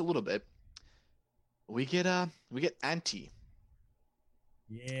 at least a little bit. We get Auntie,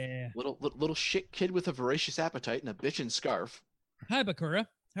 Yeah. little shit kid with a voracious appetite and a bitchin' scarf. Hi, Bakura.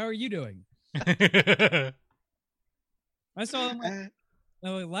 How are you doing? I saw them.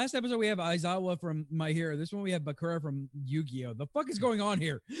 Last episode we have Aizawa from My Hero. This one we have Bakura from Yu-Gi-Oh. The fuck is going on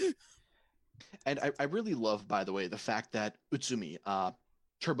here? And I really love, by the way, the fact that Utsumi,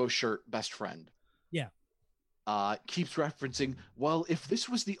 Turbo Shirt best friend, Yeah. keeps referencing, well, if this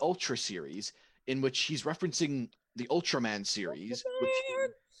was the Ultra series, in which he's referencing the Ultraman series, which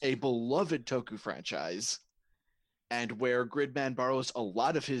is a beloved Toku franchise, and where Gridman borrows a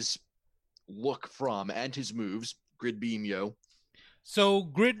lot of his look from and his moves, Grid Beam Yo. so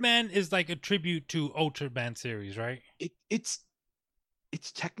Gridman is like a tribute to Ultraman series, right? It's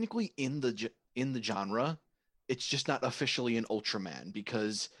technically in the genre. It's just not officially an Ultraman,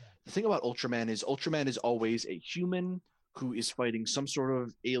 because the thing about Ultraman is always a human who is fighting some sort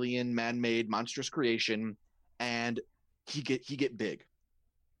of alien, man-made, monstrous creation, and he get big.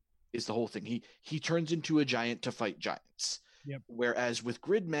 Is the whole thing. He turns into a giant to fight giants. Yep. Whereas with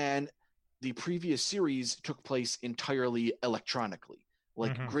Gridman, the previous series took place entirely electronically.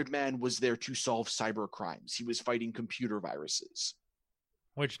 Like Mhm. Gridman was there to solve cyber crimes. He was fighting computer viruses.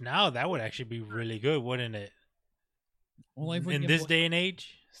 Which now that would actually be really good, wouldn't it? Only if we In get this one- day and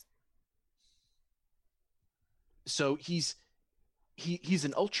age? So he's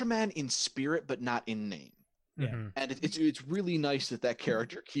an Ultraman in spirit, but not in name. Yeah. Mhm. And it's really nice that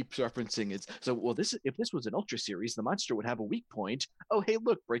character keeps referencing it. So, well, if this was an Ultra series, the monster would have a weak point. Oh, hey,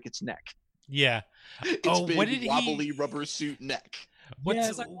 look, break its neck. Yeah. Its Oh, big, what did he- wobbly rubber suit neck.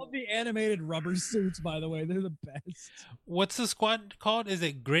 Yes, I love the animated rubber suits, by the way. They're the best. What's the squad called? Is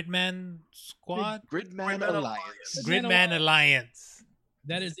it Gridman Squad? Gridman Gridman Alliance. Gridman Alliance.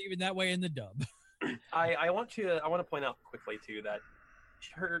 That is even that way in the dub. I want to point out quickly too that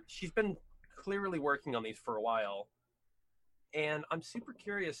she's been clearly working on these for a while, and I'm super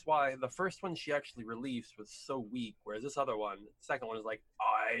curious why the first one she actually released was so weak, whereas this other one, the second one, is like,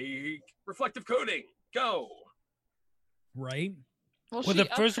 reflective coding, go. Right? Well, Well, she the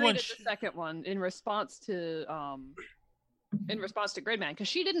first one upgraded the second one in response to Gridman, because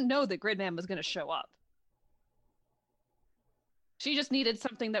she didn't know that Gridman was going to show up. She just needed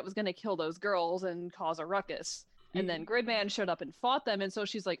something that was going to kill those girls and cause a ruckus. And then Gridman showed up and fought them, and so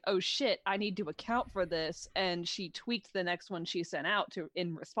she's like, "Oh shit, I need to account for this." And she tweaked the next one she sent out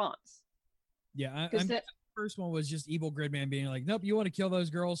in response. Yeah, Because First one was just evil Gridman being like, "Nope, you want to kill those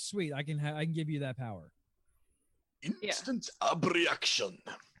girls? Sweet, I can give you that power." Instant abreaction.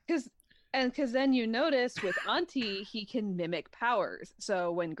 Because then you notice with Auntie, he can mimic powers.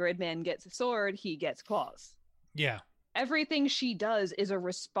 So when Gridman gets a sword, he gets claws. Yeah. Everything she does is a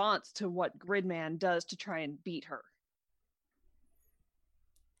response to what Gridman does to try and beat her.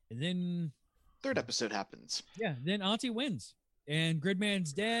 And then Third episode happens. yeah, then Auntie wins, and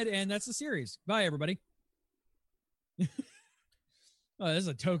Gridman's dead, and that's the series. Bye, everybody. Oh, this is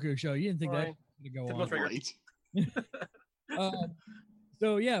a Toku show. You didn't think that Right. was going to Typical go on. trigger. Right?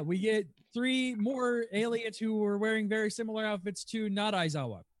 So yeah, we get 3 more aliens who were wearing very similar outfits to not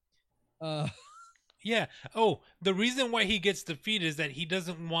Aizawa. Yeah. Oh, the reason why he gets defeated is that he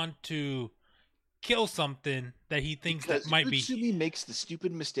doesn't want to kill something that he thinks Because that might be. Utsumi makes the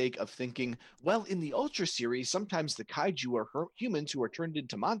stupid mistake of thinking, well, in the Ultra series, sometimes the kaiju are humans who are turned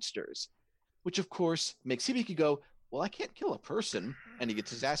into monsters. Which, of course, makes Hibiki go, well, I can't kill a person. And he gets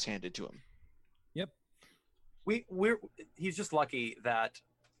his ass handed to him. He's just lucky that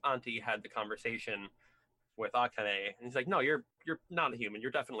Auntie had the conversation with Akane, and he's like, "No, you're not a human. You're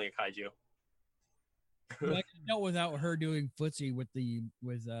definitely a kaiju." Like, dealt without her doing footsie with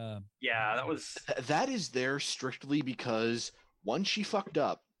Yeah, that was That is there strictly because, 1, she fucked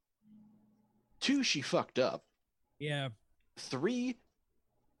up. 2, she fucked up. yeah. 3,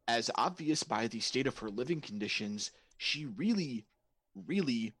 as obvious by the state of her living conditions, she really,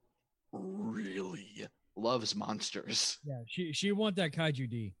 really, really loves monsters. Yeah, she want that kaiju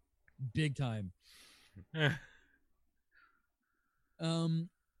D, big time. And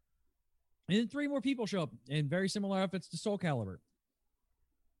then 3 more people show up in very similar outfits to Soul Calibur.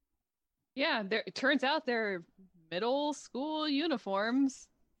 Yeah, it turns out they're middle school uniforms.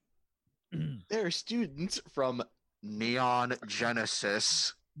 They're students from Neon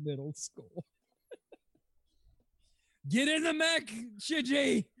Genesis. Middle school. Get in the mech,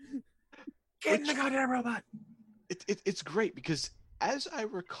 Shinji. get in the goddamn robot. It's great because, as I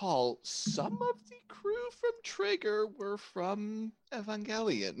recall, some of the crew from Trigger were from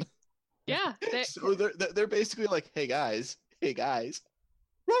Evangelion. Yeah, So they're basically like, hey guys, reference.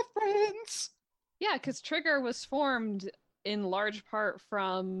 yeah, because Trigger was formed in large part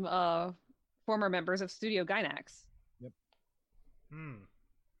from former members of Studio Gainax.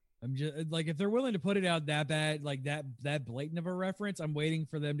 I'm just like, if they're willing to put it out that bad, like that blatant of a reference, I'm waiting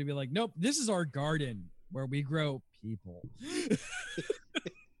for them to be like, nope, this is our garden where we grow people.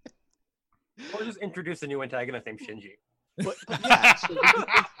 Or just introduce a new antagonist named Shinji. But yeah,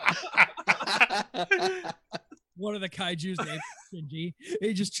 One of the kaiju's named Shinji.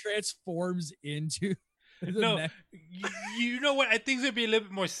 It just transforms into the No, mech. you know what? I think it's gonna be a little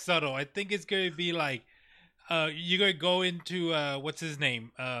bit more subtle. I think it's gonna be like, you're gonna go into what's his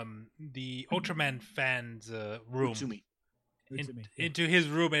name? The Ultraman fans room. Utsumi. Into his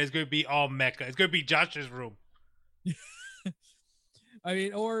room, and it's gonna be all mecha. It's gonna be Josh's room. I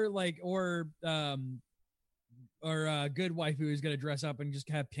mean, or good waifu is gonna dress up and just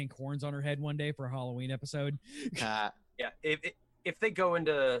have pink horns on her head one day for a Halloween episode. Yeah, if they go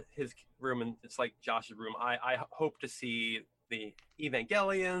into his room and it's like Josh's room, I hope to see the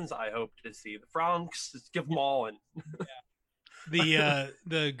Evangelions. I hope to see the Franks. Just give them all and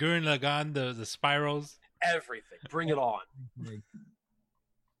The Gurren Lagann, the spirals. everything. Bring it on.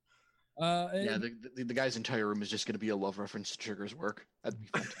 Yeah, the guy's entire room is just going to be a love reference to Trigger's work. That'd be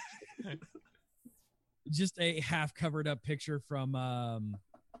fantastic. Just a half covered up picture from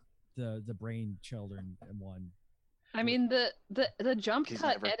the Brain Children one. I mean, the jump Kids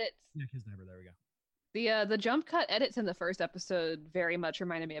cut Never. edits. Yeah, Kids Never. There we go. The jump cut edits in the first episode very much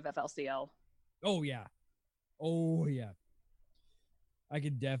reminded me of FLCL. Oh yeah. I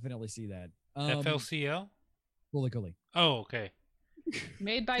can definitely see that. FLCL. Coolly. Oh, okay.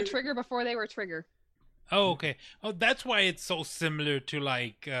 Made by Trigger before they were Trigger. Oh, okay. Oh, that's why it's so similar to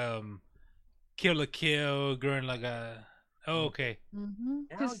like Kill la Kill, Gurren Lagann. Oh, okay. Mm-hmm.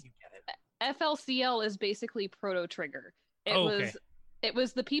 Now you get it. FLCL is basically proto Trigger. Okay. It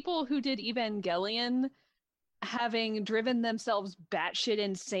was the people who did Evangelion having driven themselves batshit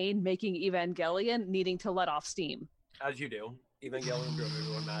insane making Evangelion, needing to let off steam. As you do. Evangelion drove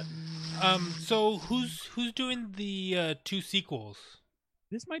everyone mad. So who's doing the 2 sequels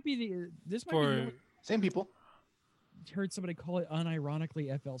This might be for? Same people. heard somebody call it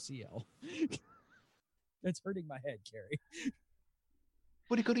unironically FLCL. That's hurting my head, Carrie.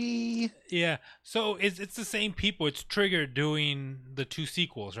 Goody. Yeah. So it's the same people. It's Trigger doing the 2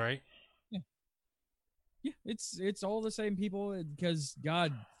 sequels, right? Yeah, it's all the same people because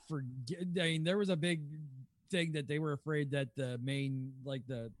God, I mean, there was a big thing that they were afraid that the main, like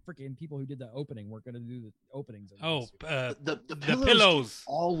the freaking people who did the opening weren't going to do the openings. Oh, the the pillows. pillows.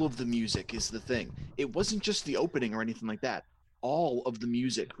 All of the music is the thing. It wasn't just the opening or anything like that. All of the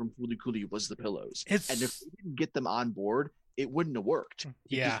music from Fooly Cooly was the pillows. And if we didn't get them on board, it wouldn't have worked.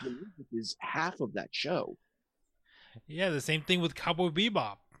 Yeah. Because the music is half of that show. Yeah, the same thing with Cowboy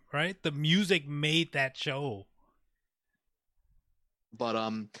Bebop, right? The music made that show. But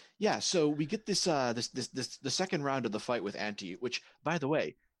yeah, so we get this the second round of the fight with Auntie, which, by the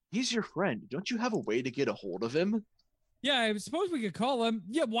way, he's your friend. Don't you have a way to get a hold of him? Yeah, I suppose we could call him.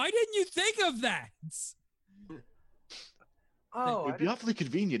 Yeah, why didn't you think of that? Oh, It'd be awfully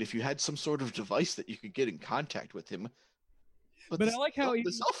convenient if you had some sort of device that you could get in contact with him. But I like how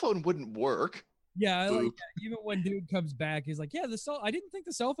the cell phone wouldn't work. Yeah, I like that. Even when dude comes back, he's like, "Yeah, I didn't think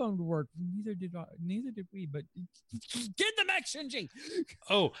the cell phone would work. Neither did we. But get them back, Shinji."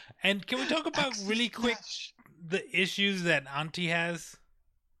 Oh, and can we talk about really quick the issues that Auntie has?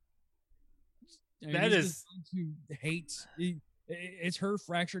 I mean, that is who hates. It's her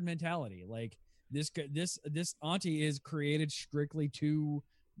fractured mentality. Like this Auntie is created strictly to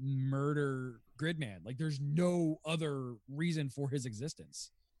murder Gridman. Like there's no other reason for his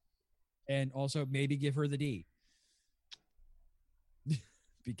existence. And also maybe give her the D.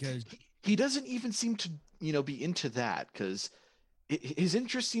 Because he doesn't even seem to, be into that, because his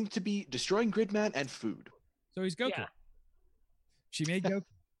interest seems to be destroying Gridman and food. So he's Goku. Yeah. She made Goku.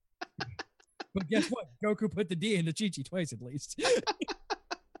 But guess what? Goku put the D into Chi-Chi twice at least.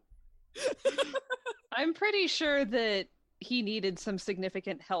 I'm pretty sure that he needed some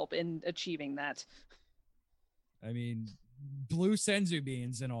significant help in achieving that. I mean, blue senzu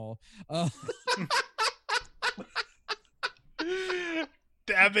beans and all. Damn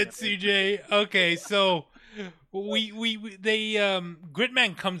it, CJ. Okay, so they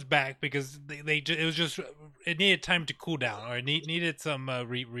Gridman comes back because it needed time to cool down, or it needed some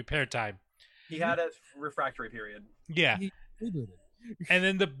repair time. He had a refractory period. Yeah. He rebooted. And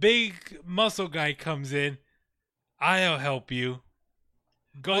then the big muscle guy comes in. I'll help you.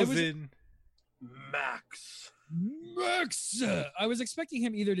 Goes in. Max. I was expecting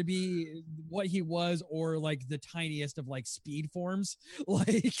him either to be what he was or like the tiniest of like speed forms.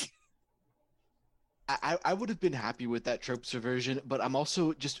 Like I would have been happy with that trope subversion, but I'm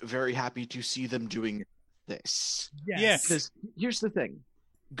also just very happy to see them doing this. Yes. Because here's the thing.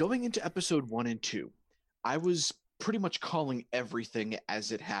 Going into episode 1 and 2, I was pretty much calling everything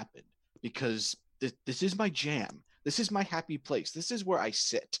as it happened because this is my jam. This is my happy place. This is where I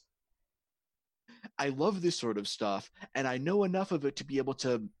sit. I love this sort of stuff, and I know enough of it to be able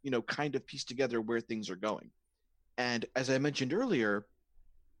to, kind of piece together where things are going. And as I mentioned earlier,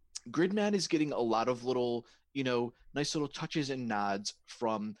 Gridman is getting a lot of little, nice little touches and nods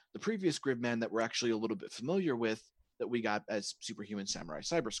from the previous Gridman that we're actually a little bit familiar with that we got as Superhuman Samurai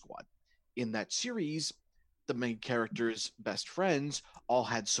Cyber Squad. In that series, the main characters' best friends all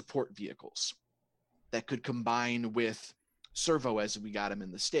had support vehicles that could combine with Servo, as we got him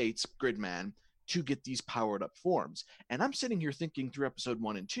in the States, Gridman, to get these powered up forms. And I'm sitting here thinking through episode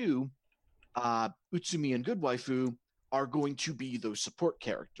 1 and 2, Utsumi and Good Waifu are going to be those support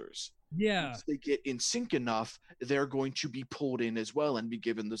characters. Yeah. Once they get in sync enough, they're going to be pulled in as well and be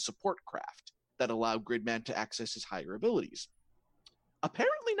given the support craft that allow Gridman to access his higher abilities.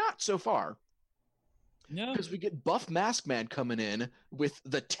 Apparently not so far. No. Because we get Buff Mask Man coming in with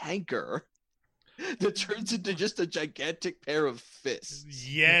the tanker that turns into just a gigantic pair of fists.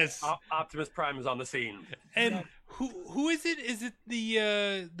 Yes. Optimus Prime is on the scene. And who is it? Is it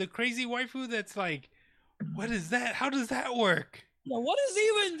the crazy waifu that's like, what is that? How does that work? Yeah, what is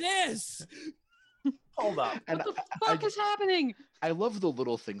even this? Hold up. And What the fuck is happening? I love the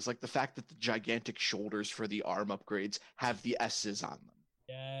little things, like the fact that the gigantic shoulders for the arm upgrades have the S's on them.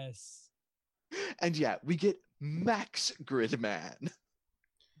 Yes. And yeah, we get Max Gridman.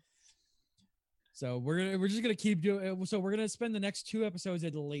 So we're just gonna keep doing. So we're gonna spend the next 2 episodes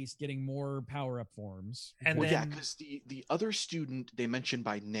at least getting more power up forms. And Well, yeah, then because the other student they mentioned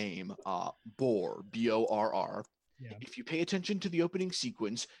by name, Borr, B-O-R-R. Yeah. If you pay attention to the opening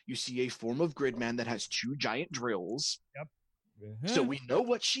sequence, you see a form of Gridman that has 2 giant drills. So we know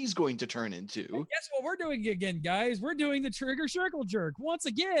what she's going to turn into. And guess what we're doing again, guys? We're doing the trigger circle jerk once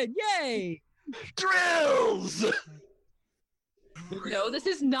again. Yay! Drills! No, this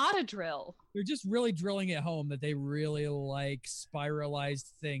is not a drill. They're just really drilling it home that they really like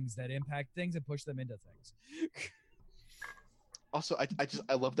spiralized things that impact things and push them into things. Also,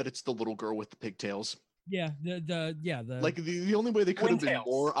 I love that it's the little girl with the pigtails. Yeah, the Like the only way they could have been Twin tails.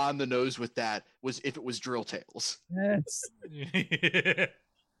 more on the nose with that was if it was drill tails. yes.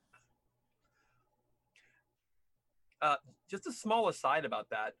 Just a small aside about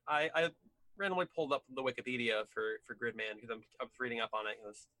that. I randomly pulled up the Wikipedia for Gridman because I was reading up on it.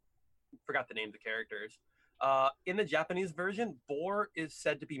 Forgot the name of the characters. In the Japanese version, Boar is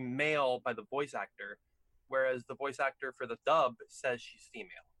said to be male by the voice actor, whereas the voice actor for the dub says she's female.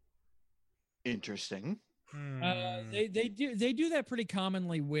 Interesting. They do that pretty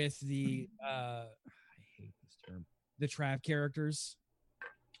commonly with the I hate this term, the trap characters.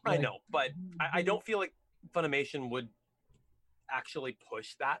 I know, but I don't feel like Funimation would actually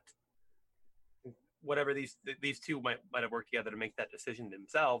push that. Whatever these two might have worked together to make that decision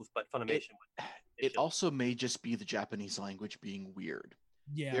themselves, but Funimation would. It also may just be the Japanese language being weird.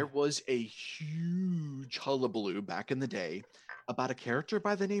 Yeah. There was a huge hullabaloo back in the day about a character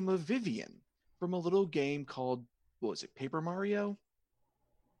by the name of Vivian from a little game called, what was it, Paper Mario?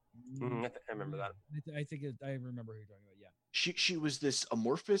 I remember that. I remember who you're talking about. Yeah. She was this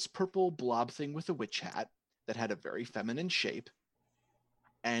amorphous purple blob thing with a witch hat that had a very feminine shape.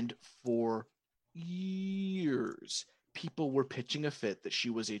 And for years, people were pitching a fit that she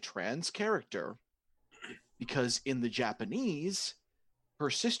was a trans character because in the Japanese, her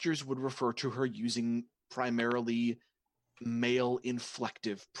sisters would refer to her using primarily male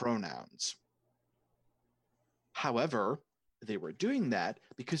inflective pronouns. However, they were doing that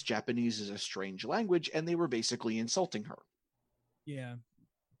because Japanese is a strange language and they were basically insulting her. Yeah.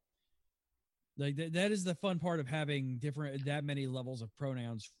 Like that is the fun part of having that many levels of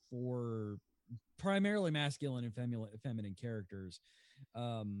pronouns for primarily masculine and feminine characters.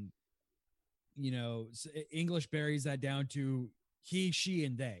 English buries that down to he, she,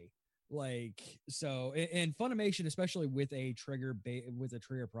 and they. Like, so, and Funimation, especially with a trigger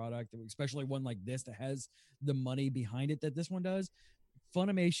product, especially one like this that has the money behind it that this one does,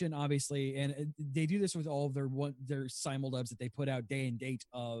 Funimation obviously, and they do this with all of their simuldubs that they put out day and date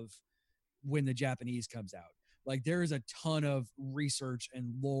of when the Japanese comes out. Like, there is a ton of research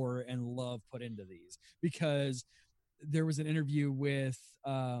and lore and love put into these, because there was an interview with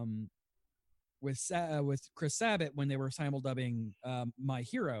Chris Sabat when they were simuldubbing My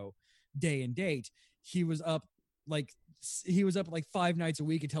Hero day and date. He was up like 5 nights a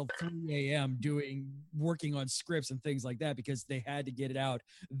week until 3 a.m. working on scripts and things like that, because they had to get it out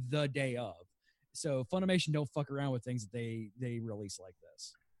the day of. So Funimation don't fuck around with things that they release like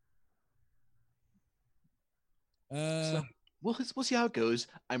this. So we'll see how it goes.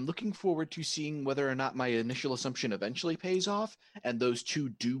 I'm looking forward to seeing whether or not my initial assumption eventually pays off and those two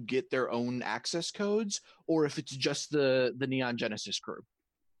do get their own access codes, or if it's just the Neon Genesis crew,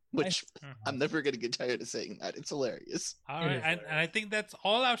 which I'm never going to get tired of saying that. It's hilarious. All right. And I think that's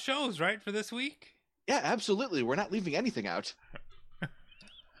all our shows, right, for this week? Yeah, absolutely. We're not leaving anything out.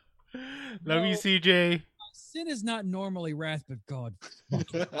 Love you, CJ. Sin is not normally wrath, but God.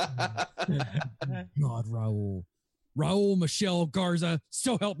 God, Raul Michelle Garza,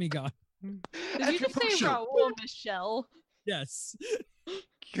 so help me God. Did you just say Raul Michelle? Yes.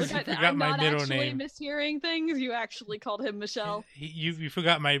 Because you forgot I'm my not middle actually name. mishearing things. You actually called him Michelle. You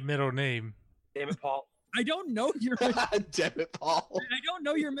forgot my middle name. Damn it, Paul. I don't know your Damn it, Paul. I don't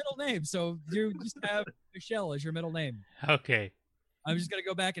know your middle name, so you just have Michelle as your middle name. Okay. I'm just gonna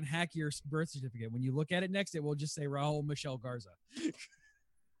go back and hack your birth certificate. When you look at it next, it will just say Raul Michelle Garza.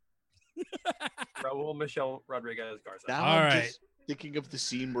 Raul Michelle Rodriguez Garza. Now All I'm right. just thinking of the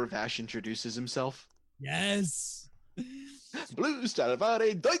scene where Vash introduces himself. Yes. Blue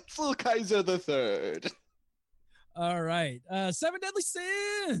Stradivari Deutzelkaiser III. All right. 7 Deadly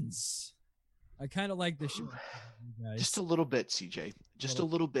Sins. I kind of like this show. Guys. Just a little bit, CJ. Just a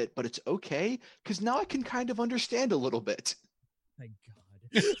little bit, but it's okay, because now I can kind of understand a little bit. Thank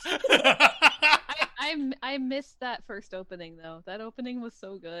God. I missed that first opening though. That opening was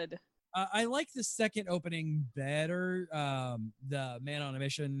so good. I like the second opening better. The Man on a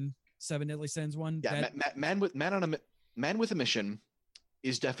Mission, 7 Deadly Sins one. Yeah, Man with a Mission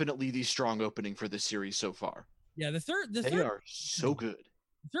is definitely the strong opening for this series so far. Yeah, the third are so good.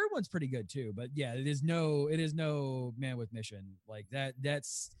 The third one's pretty good too, but yeah, it is no Man with Mission. Like that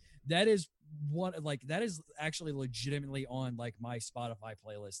is one, like that is actually legitimately on like my Spotify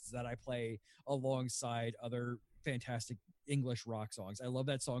playlists that I play alongside other fantastic English rock songs. I love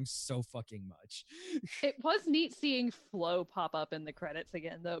that song so fucking much. It was neat seeing Flo pop up in the credits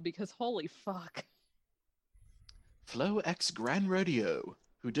again though, because holy fuck. Flo X Grand Rodeo,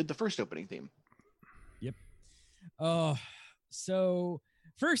 who did the first opening theme. Yep. So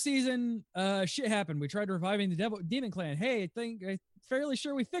first season, shit happened. We tried reviving the Demon Clan. Hey, I'm fairly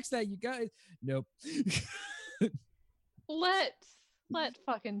sure we fixed that, you guys. Nope. Let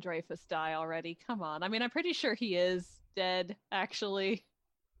fucking Dreyfus die already. Come on. I mean, I'm pretty sure he is dead, actually.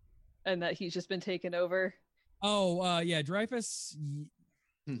 And that he's just been taken over. Yeah, Dreyfus.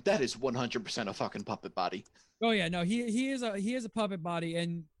 That is 100% a fucking puppet body. Oh yeah, no, he is a puppet body,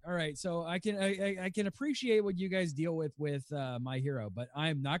 and all right, so I can appreciate what you guys deal with My Hero, but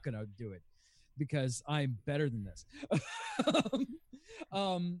I'm not gonna do it because I'm better than this.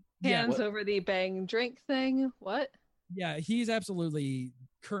 Hands over the bang drink thing. What? Yeah, he's absolutely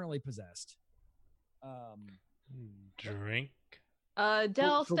currently possessed. Drink.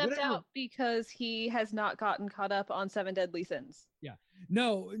 Dell stepped out because he has not gotten caught up on 7 Deadly Sins. Yeah.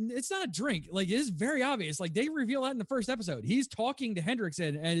 No, it's not a drink. Like, it is very obvious. Like, they reveal that in the first episode. He's talking to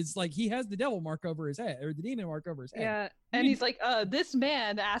Hendrickson, and it's like he has the devil mark over his head, or the demon mark over his head. Yeah, and he's like, this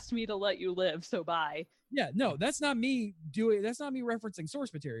man asked me to let you live, so bye. Yeah, no, that's not me referencing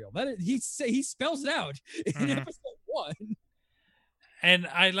source material. That is, he spells it out in episode 1. And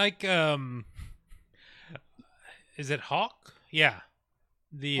I like, is it Hawk? Yeah.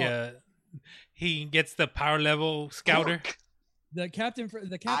 He gets the power level scouter. Hawk. The captain.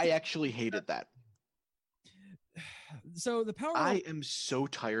 I actually hated that. So the power. I am so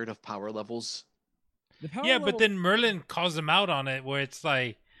tired of power levels. But then Merlin calls him out on it, where it's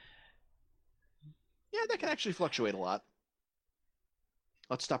like, yeah, that can actually fluctuate a lot.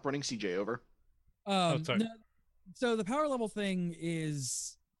 Let's stop running CJ over. Sorry. No, so the power level thing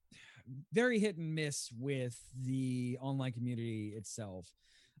is very hit and miss with the online community itself.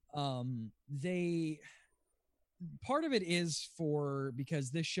 Part of it is because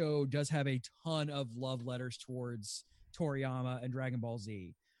this show does have a ton of love letters towards Toriyama and Dragon Ball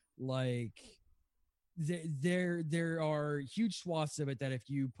Z. Like, there are huge swaths of it that if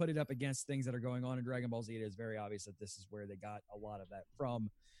you put it up against things that are going on in Dragon Ball Z, it is very obvious that this is where they got a lot of that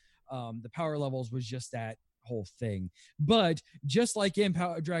from. The power levels was just that whole thing. But just like in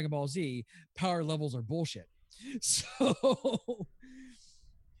Dragon Ball Z, power levels are bullshit. So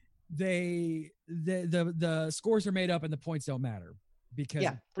the scores are made up and the points don't matter because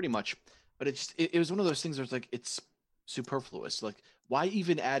pretty much. But it was one of those things where it's like, it's superfluous. Like, why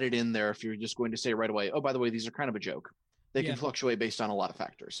even add it in there if you're just going to say right away, oh, by the way, these are kind of a joke. They can fluctuate based on a lot of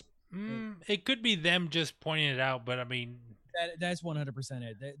factors. It could be them just pointing it out, but I mean, that's 100%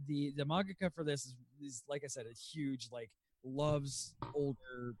 it. The mangaka for this is like I said, it's huge, like, loves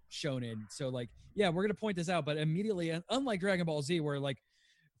older shonen. So like, yeah, we're gonna point this out, but immediately, unlike Dragon Ball Z, where like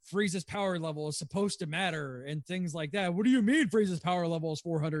Frieza's power level is supposed to matter and things like that. What do you mean Frieza's power level is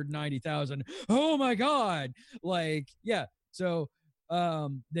 490,000? Oh my god! Like, yeah. So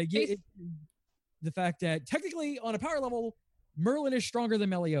they get the fact that technically on a power level, Merlin is stronger than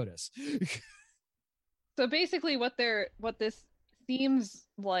Meliodas. So basically, what this seems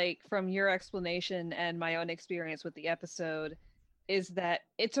like from your explanation and my own experience with the episode is that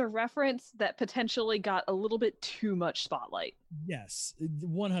it's a reference that potentially got a little bit too much spotlight. Yes,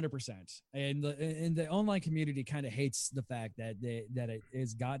 100%. And the online community kind of hates the fact that it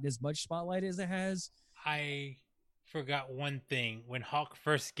has gotten as much spotlight as it has. I forgot one thing. When Hawk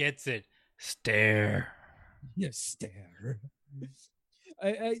first gets it, stare. Yes, stare.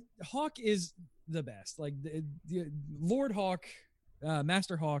 Hawk is the best. Like the Lord Hawk,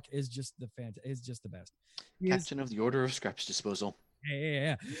 Master Hawk is just the best. Captain of the Order of Scraps Disposal.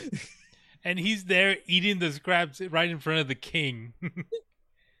 Yeah. And he's there eating the scraps right in front of the king.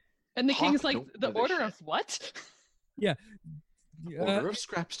 And the king's like, the order of what? Yeah. Order of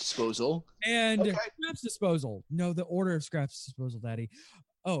Scraps Disposal. And Scraps Disposal. No, the Order of Scraps Disposal, Daddy.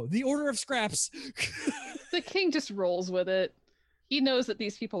 Oh, the Order of Scraps. The king just rolls with it. He knows that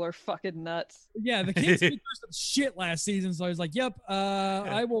these people are fucking nuts. Yeah, the king's been through some shit last season, so I was like, yep,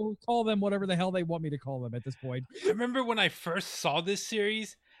 I will call them whatever the hell they want me to call them at this point. I remember when I first saw this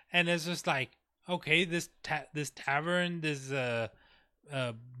series, and it's just like, okay, this tavern, this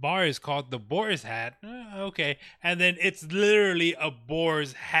bar is called the Boar's Hat. Okay. And then it's literally a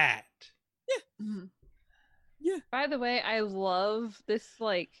boar's hat. Yeah. Mm-hmm. Yeah. By the way, I love this,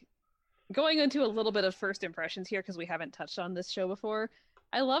 like, going into a little bit of first impressions here because we haven't touched on this show before.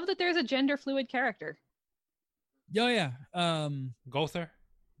 I love that there's a gender fluid character. Oh yeah. Gother,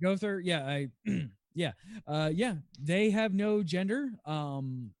 yeah. Yeah. They have no gender.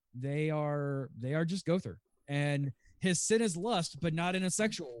 They are just Gother. And his sin is lust, but not in a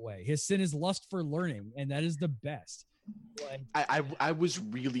sexual way. His sin is lust for learning, and that is the best. Like, I was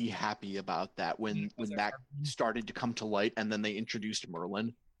really happy about that when that started to come to light, and then they introduced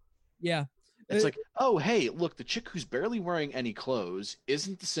Merlin. Yeah. It's like, oh, hey, look, the chick who's barely wearing any clothes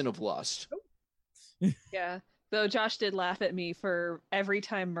isn't the sin of lust. Yeah. Though Josh did laugh at me for every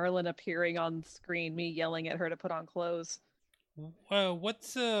time Merlin appearing on screen, me yelling at her to put on clothes. What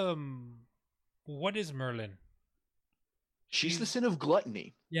is Merlin? She's the sin of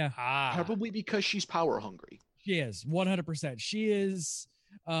gluttony. Yeah. Probably because she's power hungry. She is 100%. She is.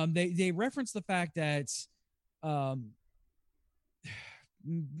 They reference the fact that,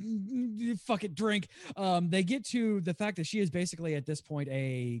 fuck it, drink. They get to the fact that she is basically at this point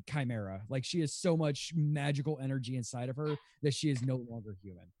a chimera. Like she has so much magical energy inside of her that she is no longer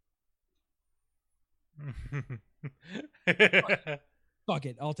human. Fuck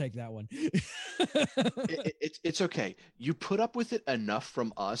it, I'll take that one. It's okay. You put up with it enough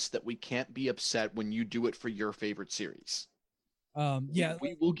from us that we can't be upset when you do it for your favorite series. Yeah,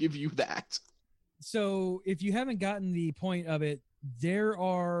 we will give you that. So if you haven't gotten the point of it, there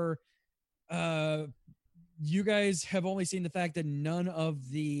are you guys have only seen the fact that none of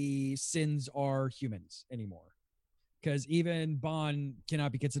the sins are humans anymore, because even Bon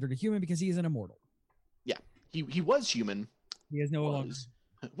cannot be considered a human because he is an immortal. Yeah, he was human. He is no longer.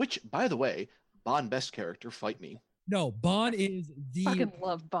 Which, by the way, Bon best character, fight me. No, Bon is the fucking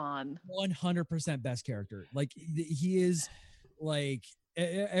love Bon. 100% best character. Like he is, like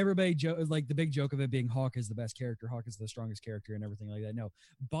everybody like the big joke of it being Hawk is the best character, Hawk is the strongest character, and everything like that. No,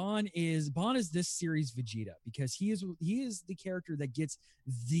 Bon is this series Vegeta, because he is the character that gets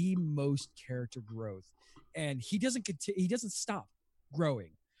the most character growth, and he doesn't stop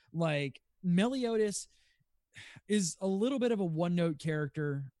growing. Like Meliodas is a little bit of a one-note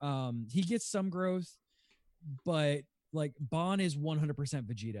character. He gets some growth, but like Bon is 100%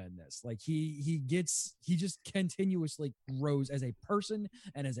 Vegeta in this. Like he just continuously grows as a person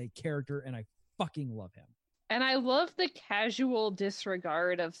and as a character, and I fucking love him. And I love the casual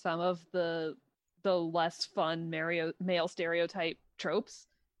disregard of some of the less fun male stereotype tropes.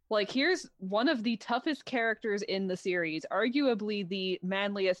 Like, here's one of the toughest characters in the series, arguably the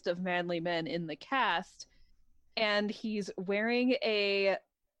manliest of manly men in the cast, and he's wearing a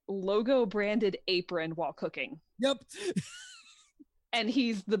logo branded apron while cooking. Yep. And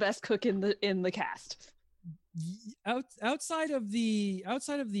he's the best cook in the cast. Outside of the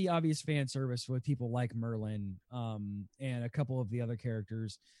obvious fan service with people like Merlin, and a couple of the other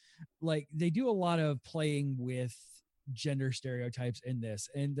characters, like they do a lot of playing with gender stereotypes in this,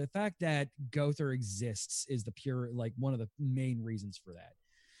 and the fact that Gother exists is one of the main reasons for that.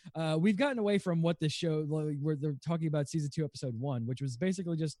 We've gotten away from what the show, like, where they're talking about season 2 episode 1, which was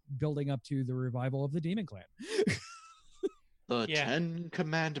basically just building up to the revival of the Demon Clan. The 10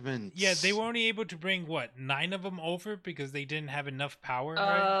 Commandments. Yeah, they were only able to bring 9 of them over because they didn't have enough power.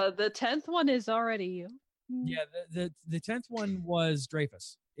 Right? The 10th one is already you. Yeah, the 10th one was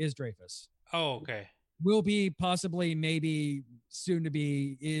Dreyfus. Is Dreyfus. Oh, okay. Will be, possibly, maybe, soon to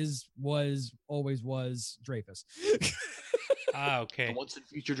be, was, always was Dreyfus. Okay. The once and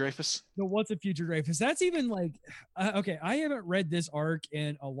future Dreyfus. The once and future Dreyfus. That's even like, okay, I haven't read this arc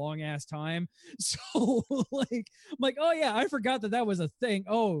in a long ass time, so like, I'm like, oh yeah, I forgot that was a thing.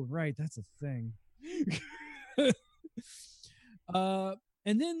 Oh right, that's a thing.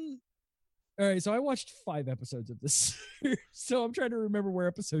 And then, all right, so I watched 5 episodes of this, so I'm trying to remember where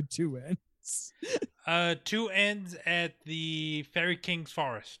episode 2 ends. 2 ends at the Fairy King's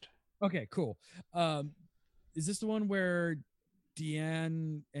Forest. Okay, cool. Is this the one where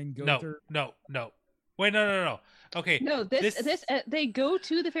Deanne and Gother? No. Wait, no. Okay. No, this they go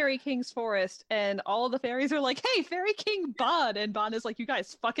to the Fairy King's forest, and all the fairies are like, "Hey, Fairy King Bon," and Bon is like, "You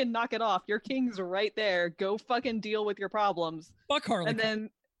guys fucking knock it off. Your king's right there. Go fucking deal with your problems." Fuck Harlequin.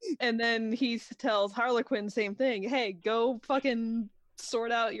 And then he tells Harlequin same thing. Hey, go fucking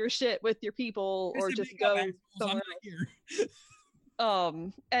sort out your shit with your people, or just go somewhere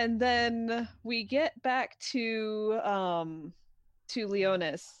else. And then we get back to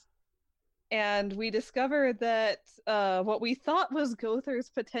Leonis, and we discover that what we thought was Gother's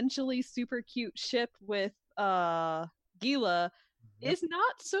potentially super cute ship with Gila is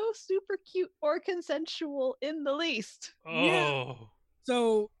not so super cute or consensual in the least. Oh. Yeah.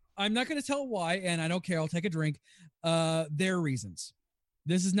 So I'm not going to tell why, and I don't care. I'll take a drink. There are reasons.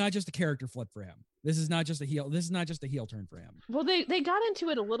 This is not just a character flip for him. This is not just a heel. This is not just a heel turn for him. Well, they got into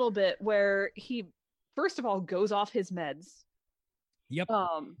it a little bit where he, first of all, goes off his meds. Yep.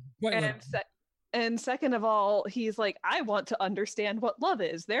 And second of all, he's like, I want to understand what love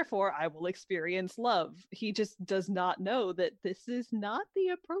is. Therefore, I will experience love. He just does not know that this is not the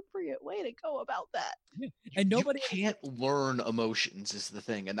appropriate way to go about that. Yeah. And nobody can't learn emotions is the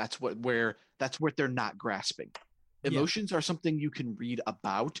thing, and that's what they're not grasping. Emotions are something you can read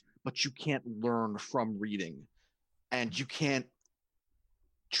about, but you can't learn from reading, and you can't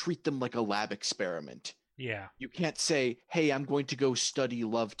treat them like a lab experiment. Yeah. You can't say, "Hey, I'm going to go study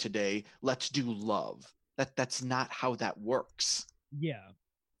love today. Let's do love." That's not how that works. Yeah.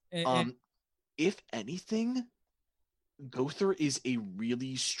 If anything, Gother is a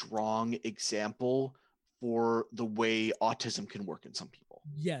really strong example for the way autism can work in some people.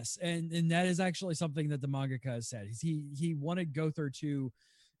 Yes, and that is actually something that the mangaka has said. He wanted Gother to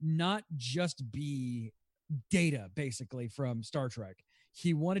not just be Data, basically, from Star Trek.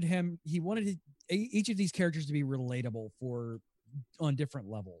 He wanted each of these characters to be relatable on different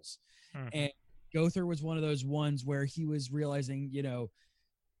levels. And Gother was one of those ones where he was realizing,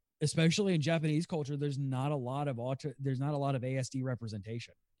 especially in Japanese culture, there's not a lot of ASD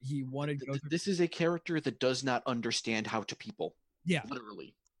representation. He wanted Gother. This is a character that does not understand how to people. Yeah,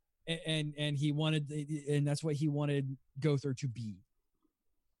 literally. And he wanted, and that's what he wanted Gother to be.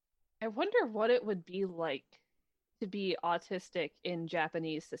 I wonder what it would be like to be autistic in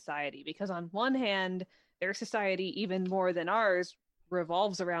Japanese society, because on one hand, their society, even more than ours,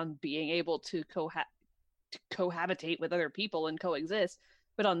 revolves around being able to cohabitate with other people and coexist.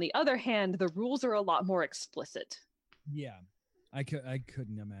 But on the other hand, the rules are a lot more explicit. Yeah, I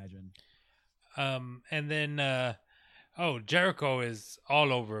couldn't imagine. And then, Jericho is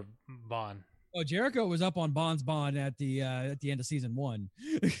all over Bond. Oh, Jericho was up on Bond's bond at the end of season 1.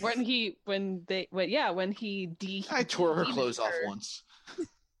 when I tore her clothes off once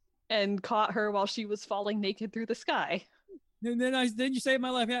and caught her while she was falling naked through the sky. And then you saved my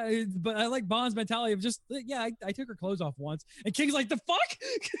life. Yeah, but I like Bond's mentality of just, I took her clothes off once. And King's like, the fuck?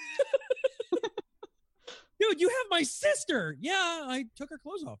 Dude, you have my sister. Yeah, I took her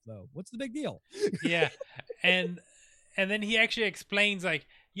clothes off though. What's the big deal? Yeah. And then he actually explains, like,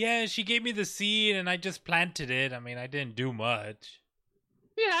 yeah, she gave me the seed and I just planted it. I mean, I didn't do much.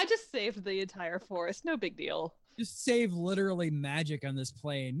 Yeah, I just saved the entire forest. No big deal. Just save literally magic on this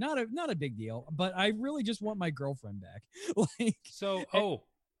plane. Not a big deal, but I really just want my girlfriend back.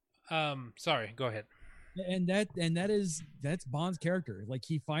 Sorry, go ahead. And that's Bond's character. Like,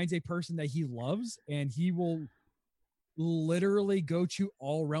 he finds a person that he loves and he will literally go to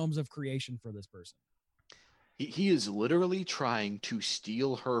all realms of creation for this person. He is literally trying to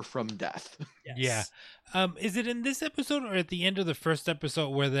steal her from death. Yes. Yeah. Is it in this episode or at the end of the first episode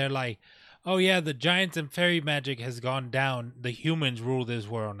where they're like, oh yeah, the giants and fairy magic has gone down. The humans rule this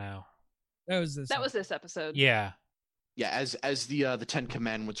world now. That was this episode. Yeah. Yeah, as the Ten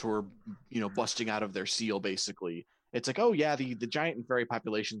Commandments were, busting out of their seal, basically. It's like, oh yeah, the giant and fairy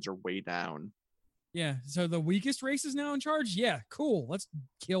populations are way down. Yeah, so the weakest race is now in charge? Yeah, cool. Let's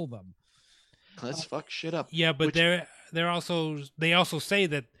kill them. Let's fuck shit up. Yeah, but they also say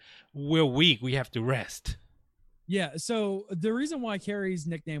that we're weak. We have to rest. Yeah. So the reason why Carrie's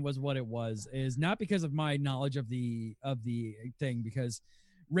nickname was what it was is not because of my knowledge of the thing, because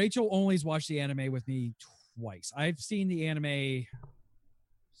Rachel only's watched the anime with me twice. I've seen the anime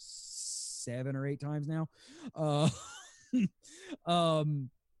 7 or 8 times now.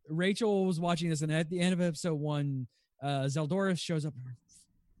 Rachel was watching this, and at the end of episode 1, Zeldoris shows up.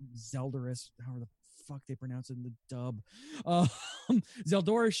 Zeldoris, however the fuck they pronounce it in the dub.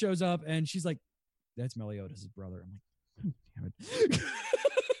 Zeldoris shows up and she's like, that's Meliodas' brother. I'm like, damn it.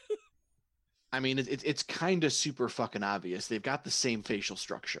 I mean, it's kind of super fucking obvious. They've got the same facial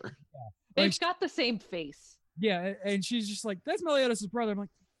structure. Yeah. They've got the same face. Yeah, and she's just like, that's Meliodas' brother. I'm like,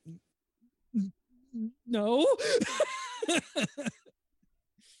 no.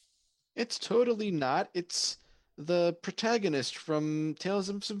 It's totally not. It's the protagonist from Tales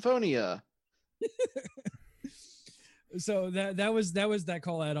of Symphonia. So that was that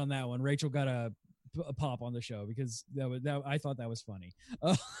call out on that one. Rachel got a pop on the show because that I thought that was funny.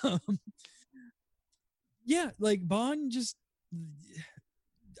 Yeah, like Bond just,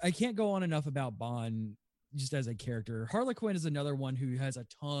 I can't go on enough about Bond just as a character. Harlequin is another one who has a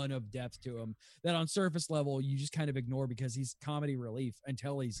ton of depth to him that on surface level you just kind of ignore because he's comedy relief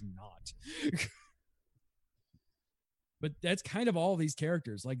until he's not. But that's kind of all these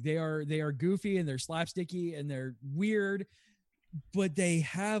characters. Like they are goofy and they're slapsticky and they're weird, but they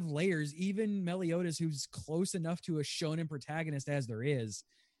have layers. Even Meliodas, who's close enough to a shonen protagonist as there is,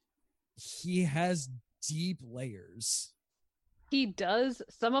 he has deep layers. He does.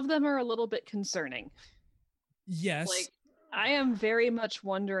 Some of them are a little bit concerning. Yes. Like, I am very much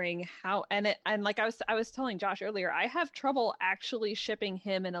wondering how, and like I was telling Josh earlier, I have trouble actually shipping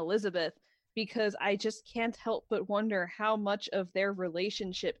him and Elizabeth because I just can't help but wonder how much of their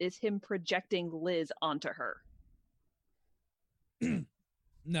relationship is him projecting Liz onto her.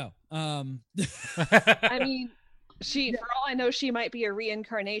 No. I mean, for all I know, she might be a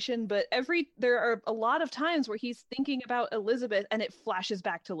reincarnation, but there are a lot of times where he's thinking about Elizabeth and it flashes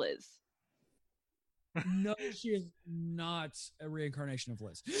back to Liz. No, she is not a reincarnation of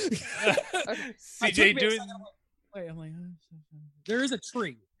Liz. Okay. CJ doing. Wait, I'm like, there is a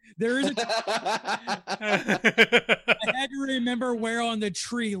tree. There is a tree. I had to remember where on the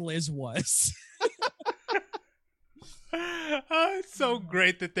tree Liz was. It's so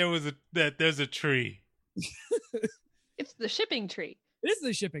great that there's a tree. It's the shipping tree. It is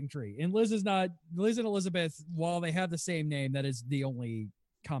the shipping tree. And Liz and Elizabeth, while they have the same name, that is the only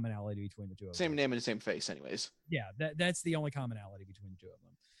commonality between the two of them. Same name and the same face, anyways. Yeah, that's the only commonality between the two of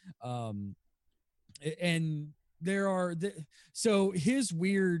them. And there are so his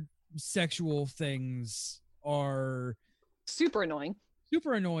weird sexual things are super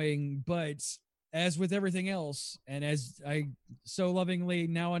annoying, but as with everything else, and as I so lovingly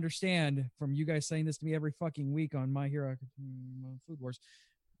now understand from you guys saying this to me every fucking week on My Hero Food Wars,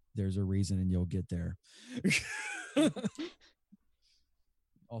 there's a reason and you'll get there.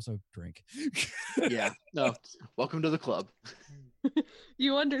 Also drink. Yeah, no, welcome to the club.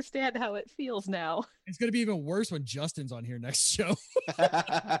 You understand how it feels now. It's going to be even worse when Justin's on here next show.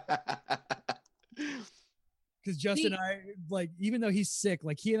 Because Justin, even though he's sick,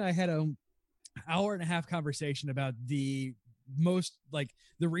 like he and I had an hour and a half conversation about the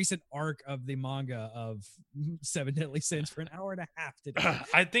recent arc of the manga of Seven Deadly Sins for an hour and a half today.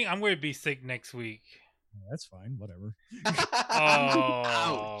 I think I'm going to be sick next week. That's fine. Whatever.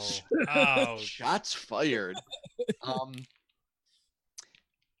 Ouch. Ouch. Shots fired.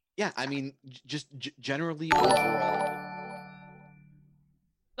 Yeah, I mean, just generally overall.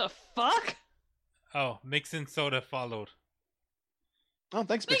 The fuck? Oh, mixing soda followed. Oh,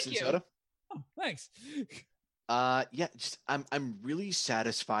 thanks, Mixing Soda. Oh, thanks. Yeah, I'm really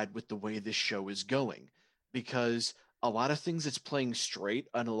satisfied with the way this show is going, because a lot of things it's playing straight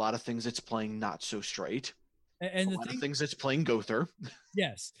and a lot of things it's playing not so straight. And a lot of things it's playing Gother.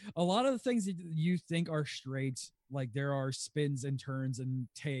 Yes. A lot of the things that you think are straight, like there are spins and turns and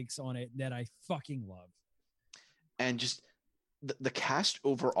takes on it that I fucking love. And just the cast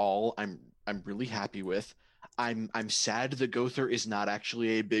overall, I'm really happy with. I'm sad that Gother is not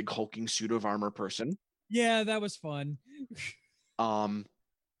actually a big hulking suit of armor person. Yeah, that was fun.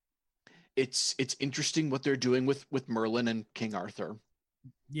 It's interesting what they're doing with Merlin and King Arthur.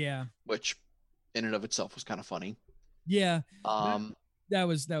 Yeah. Which in and of itself was kind of funny. Yeah. That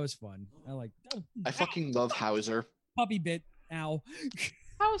was fun. I fucking love Hauser. Puppy bit. Ow.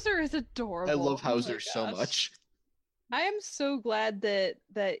 Hauser is adorable. I love Hauser so much. I am so glad that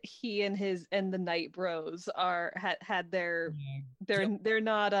he and the Night Bros had their they're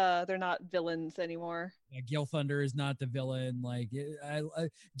not villains anymore. Yeah, Gil Thunder is not the villain. Like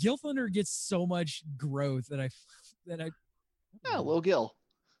Gil Thunder gets so much growth that I Little Gil.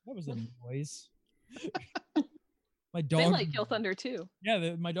 That was a noise. My dog. They like Gil Thunder too.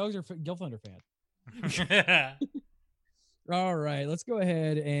 Yeah, my dogs are Gil Thunder fan. All right, let's go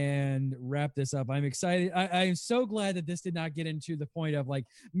ahead and wrap this up. I'm excited. I'm so glad that this did not get into the point of like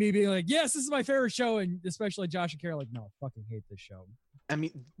me being like, yes, this is my favorite show, and especially Josh and Kara like, no, I fucking hate this show. I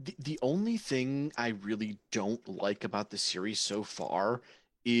mean, the only thing I really don't like about the series so far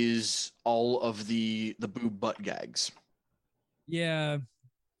is all of the boob butt gags. Yeah.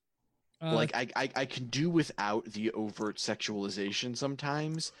 Like I can do without the overt sexualization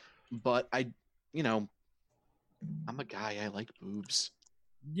sometimes, but I'm a guy. I like boobs.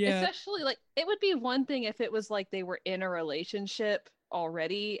 Yeah. Especially like it would be one thing if it was like they were in a relationship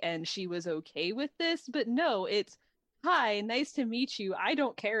already and she was okay with this, but no, it's hi, nice to meet you. I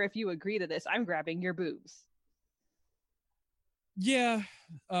don't care if you agree to this. I'm grabbing your boobs. Yeah.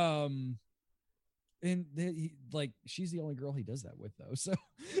 And she's the only girl he does that with though. So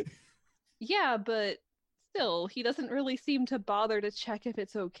yeah, but still, he doesn't really seem to bother to check if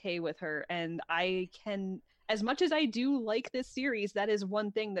it's okay with her. And as much as I do like this series, that is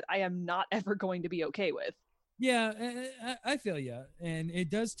one thing that I am not ever going to be okay with. Yeah, I feel you. And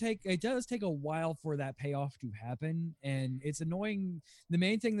it does take a while for that payoff to happen. And it's annoying. The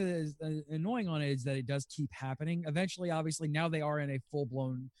main thing that is annoying on it is that it does keep happening. Eventually, obviously, now they are in a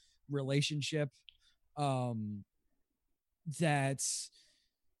full-blown relationship.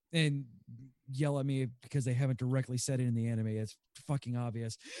 And yell at me because they haven't directly said it in the anime. It's fucking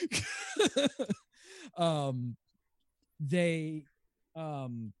obvious.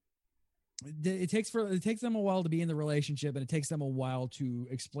 It takes them a while to be in the relationship, and it takes them a while to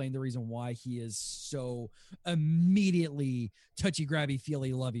explain the reason why he is so immediately touchy grabby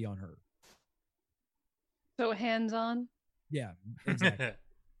feely lovey on her. So hands on. Yeah, exactly.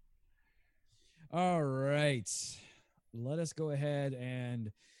 All right, let us go ahead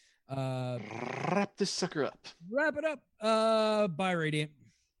and wrap this sucker up. Wrap it up. Bye, Radiant.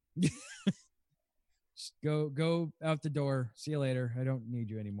 Just go out the door. See you later. I don't need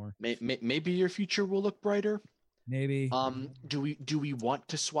you anymore. Maybe your future will look brighter. Maybe. Do we want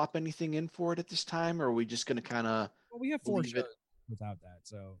to swap anything in for it at this time, or are we just gonna kind of? Well, we have 4 shows without that,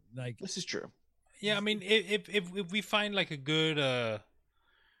 so like this is true. Yeah, I mean, if we find like a good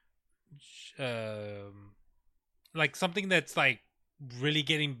like something that's like really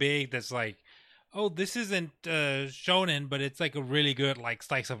getting big, that's like, oh, this isn't shonen, but it's like a really good like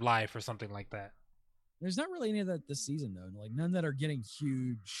slice of life or something like that. There's not really any of that this season though. Like none that are getting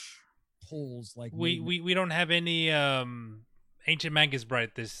huge pulls. Like We don't have any Ancient Magus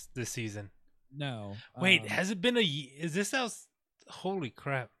Bright this season. No. Wait, has it been is this our? Holy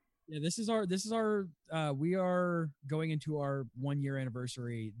crap! Yeah, this is our we are going into our 1 year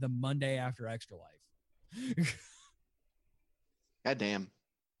anniversary the Monday after Extra Life. God damn.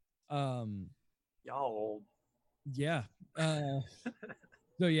 Y'all. Yeah.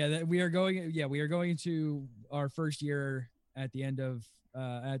 So yeah, we are going into our first year at the end of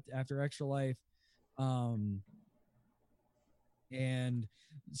after Extra Life. And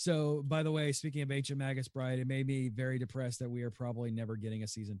so, by the way, speaking of Ancient Magus Bride, it made me very depressed that we are probably never getting a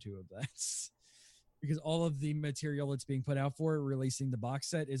season 2 of that. Because all of the material that's being put out for it, releasing the box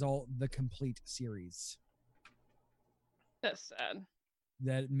set, is all the complete series. That's sad.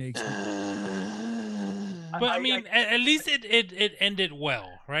 That makes me... But I mean, at least it ended well,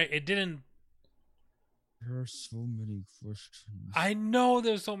 right? It didn't... There are so many questions. I know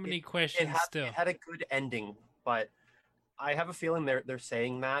there's so many questions still. It had a good ending, but I have a feeling they're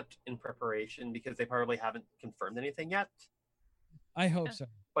saying that in preparation because they probably haven't confirmed anything yet. I hope so.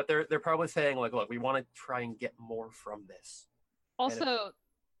 But they're probably saying like, look, we want to try and get more from this. Also,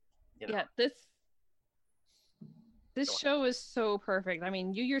 this show is so perfect. I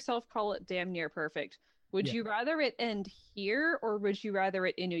mean, you yourself call it damn near perfect. Would you rather it end here or would you rather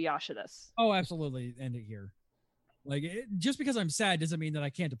it Inuyasha this? Oh, absolutely, end it here. Like, just because I'm sad doesn't mean that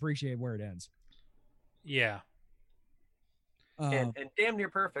I can't appreciate where it ends. Yeah. And damn near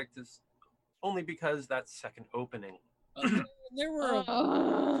perfect is only because that second opening. There were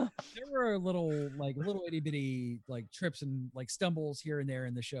little itty bitty like trips and like stumbles here and there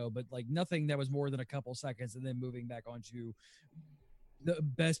in the show, but like nothing that was more than a couple seconds, and then moving back onto the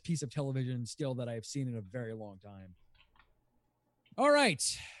best piece of television still that I've seen in a very long time. All right.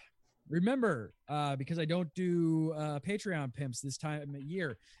 Remember, because I don't do Patreon pimps this time of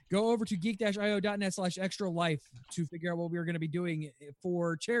year, go over to geek-io.net/extra life to figure out what we're going to be doing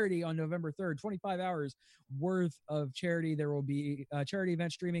for charity on November 3rd. 25 hours worth of charity. There will be charity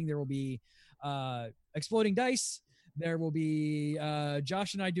event streaming. There will be exploding dice. There will be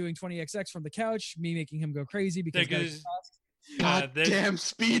Josh and I doing 20XX from the couch, me making him go crazy because God damn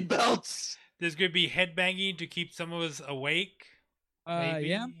speed belts. There's going to be headbanging to keep some of us awake.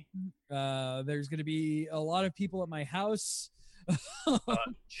 Yeah. There's going to be a lot of people at my house.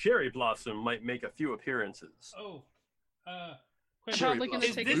 Cherry Blossom might make a few appearances. Oh. Probably going to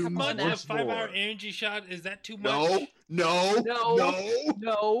Is take this a couple much a minutes. 5-hour energy shot? Is that too much? No.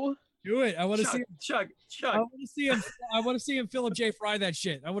 Do it. I want to see him. Chug. I want to see him Philip J. Fry that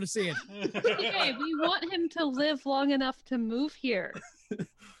shit. I want to see it. Hey, we want him to live long enough to move here.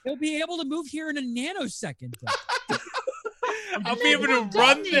 He'll be able to move here in a nanosecond. I'll be able to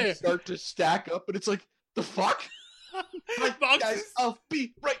run there. Start to stack up, and it's like, the fuck? Guys, I'll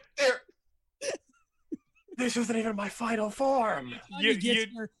be right there. This wasn't even my final form.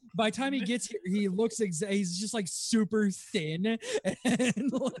 By the time he gets here, he looks he's just like super thin,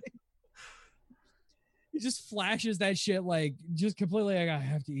 and like he just flashes that shit like just completely like I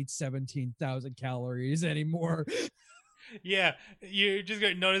have to eat 17,000 calories anymore. Yeah, you're just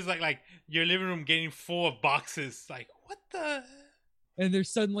gonna notice like your living room getting full of boxes. Like, what the? And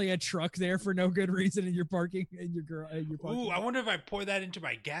there's suddenly a truck there for no good reason, and you're parking. Ooh, I wonder if I pour that into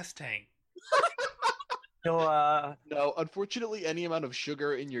my gas tank. No, unfortunately, any amount of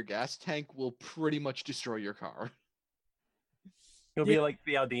sugar in your gas tank will pretty much destroy your car. You'll be like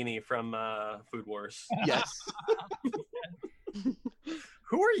Bialdini from Food Wars. Yes.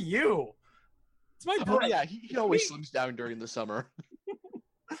 Who are you? It's my brother. Oh, yeah, he always slims down during the summer.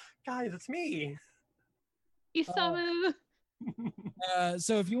 Guys, it's me. Isamu.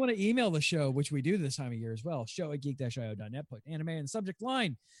 So if you want to email the show, which we do this time of year as well, show@geek-io.net, put anime in the subject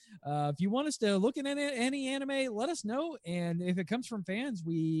line. If you want us to look at any anime, let us know. And if it comes from fans,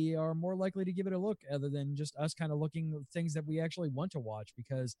 we are more likely to give it a look other than just us kind of looking at things that we actually want to watch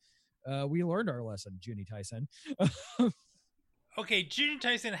because we learned our lesson, Junie Tyson. Okay, Junie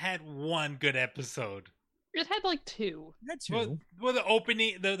Tyson had one good episode. It had like two. It had two. Well, the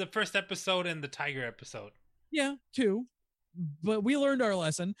opening, the first episode and the tiger episode. Yeah, two. But we learned our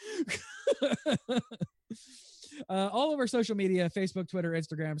lesson. All of our social media, Facebook, Twitter,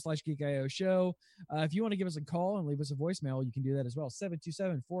 Instagram, /GeekIO show. If you want to give us a call and leave us a voicemail, you can do that as well.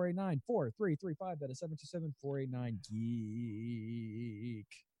 727-489-4335. That is 727-489-GEEK.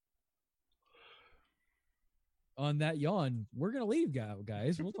 on that yawn, we're gonna leave,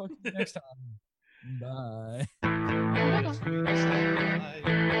 guys. We'll talk to you next time. Bye.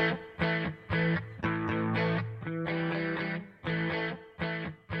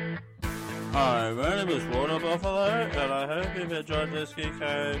 Hi, my name is Water Buffalo, and I hope you've enjoyed this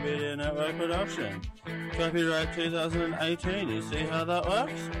Geeko Media Network production. Copyright 2018, you see how that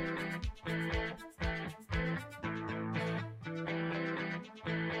works?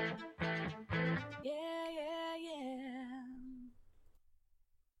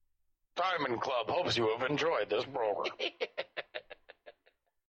 Diamond Club hopes you have enjoyed this program.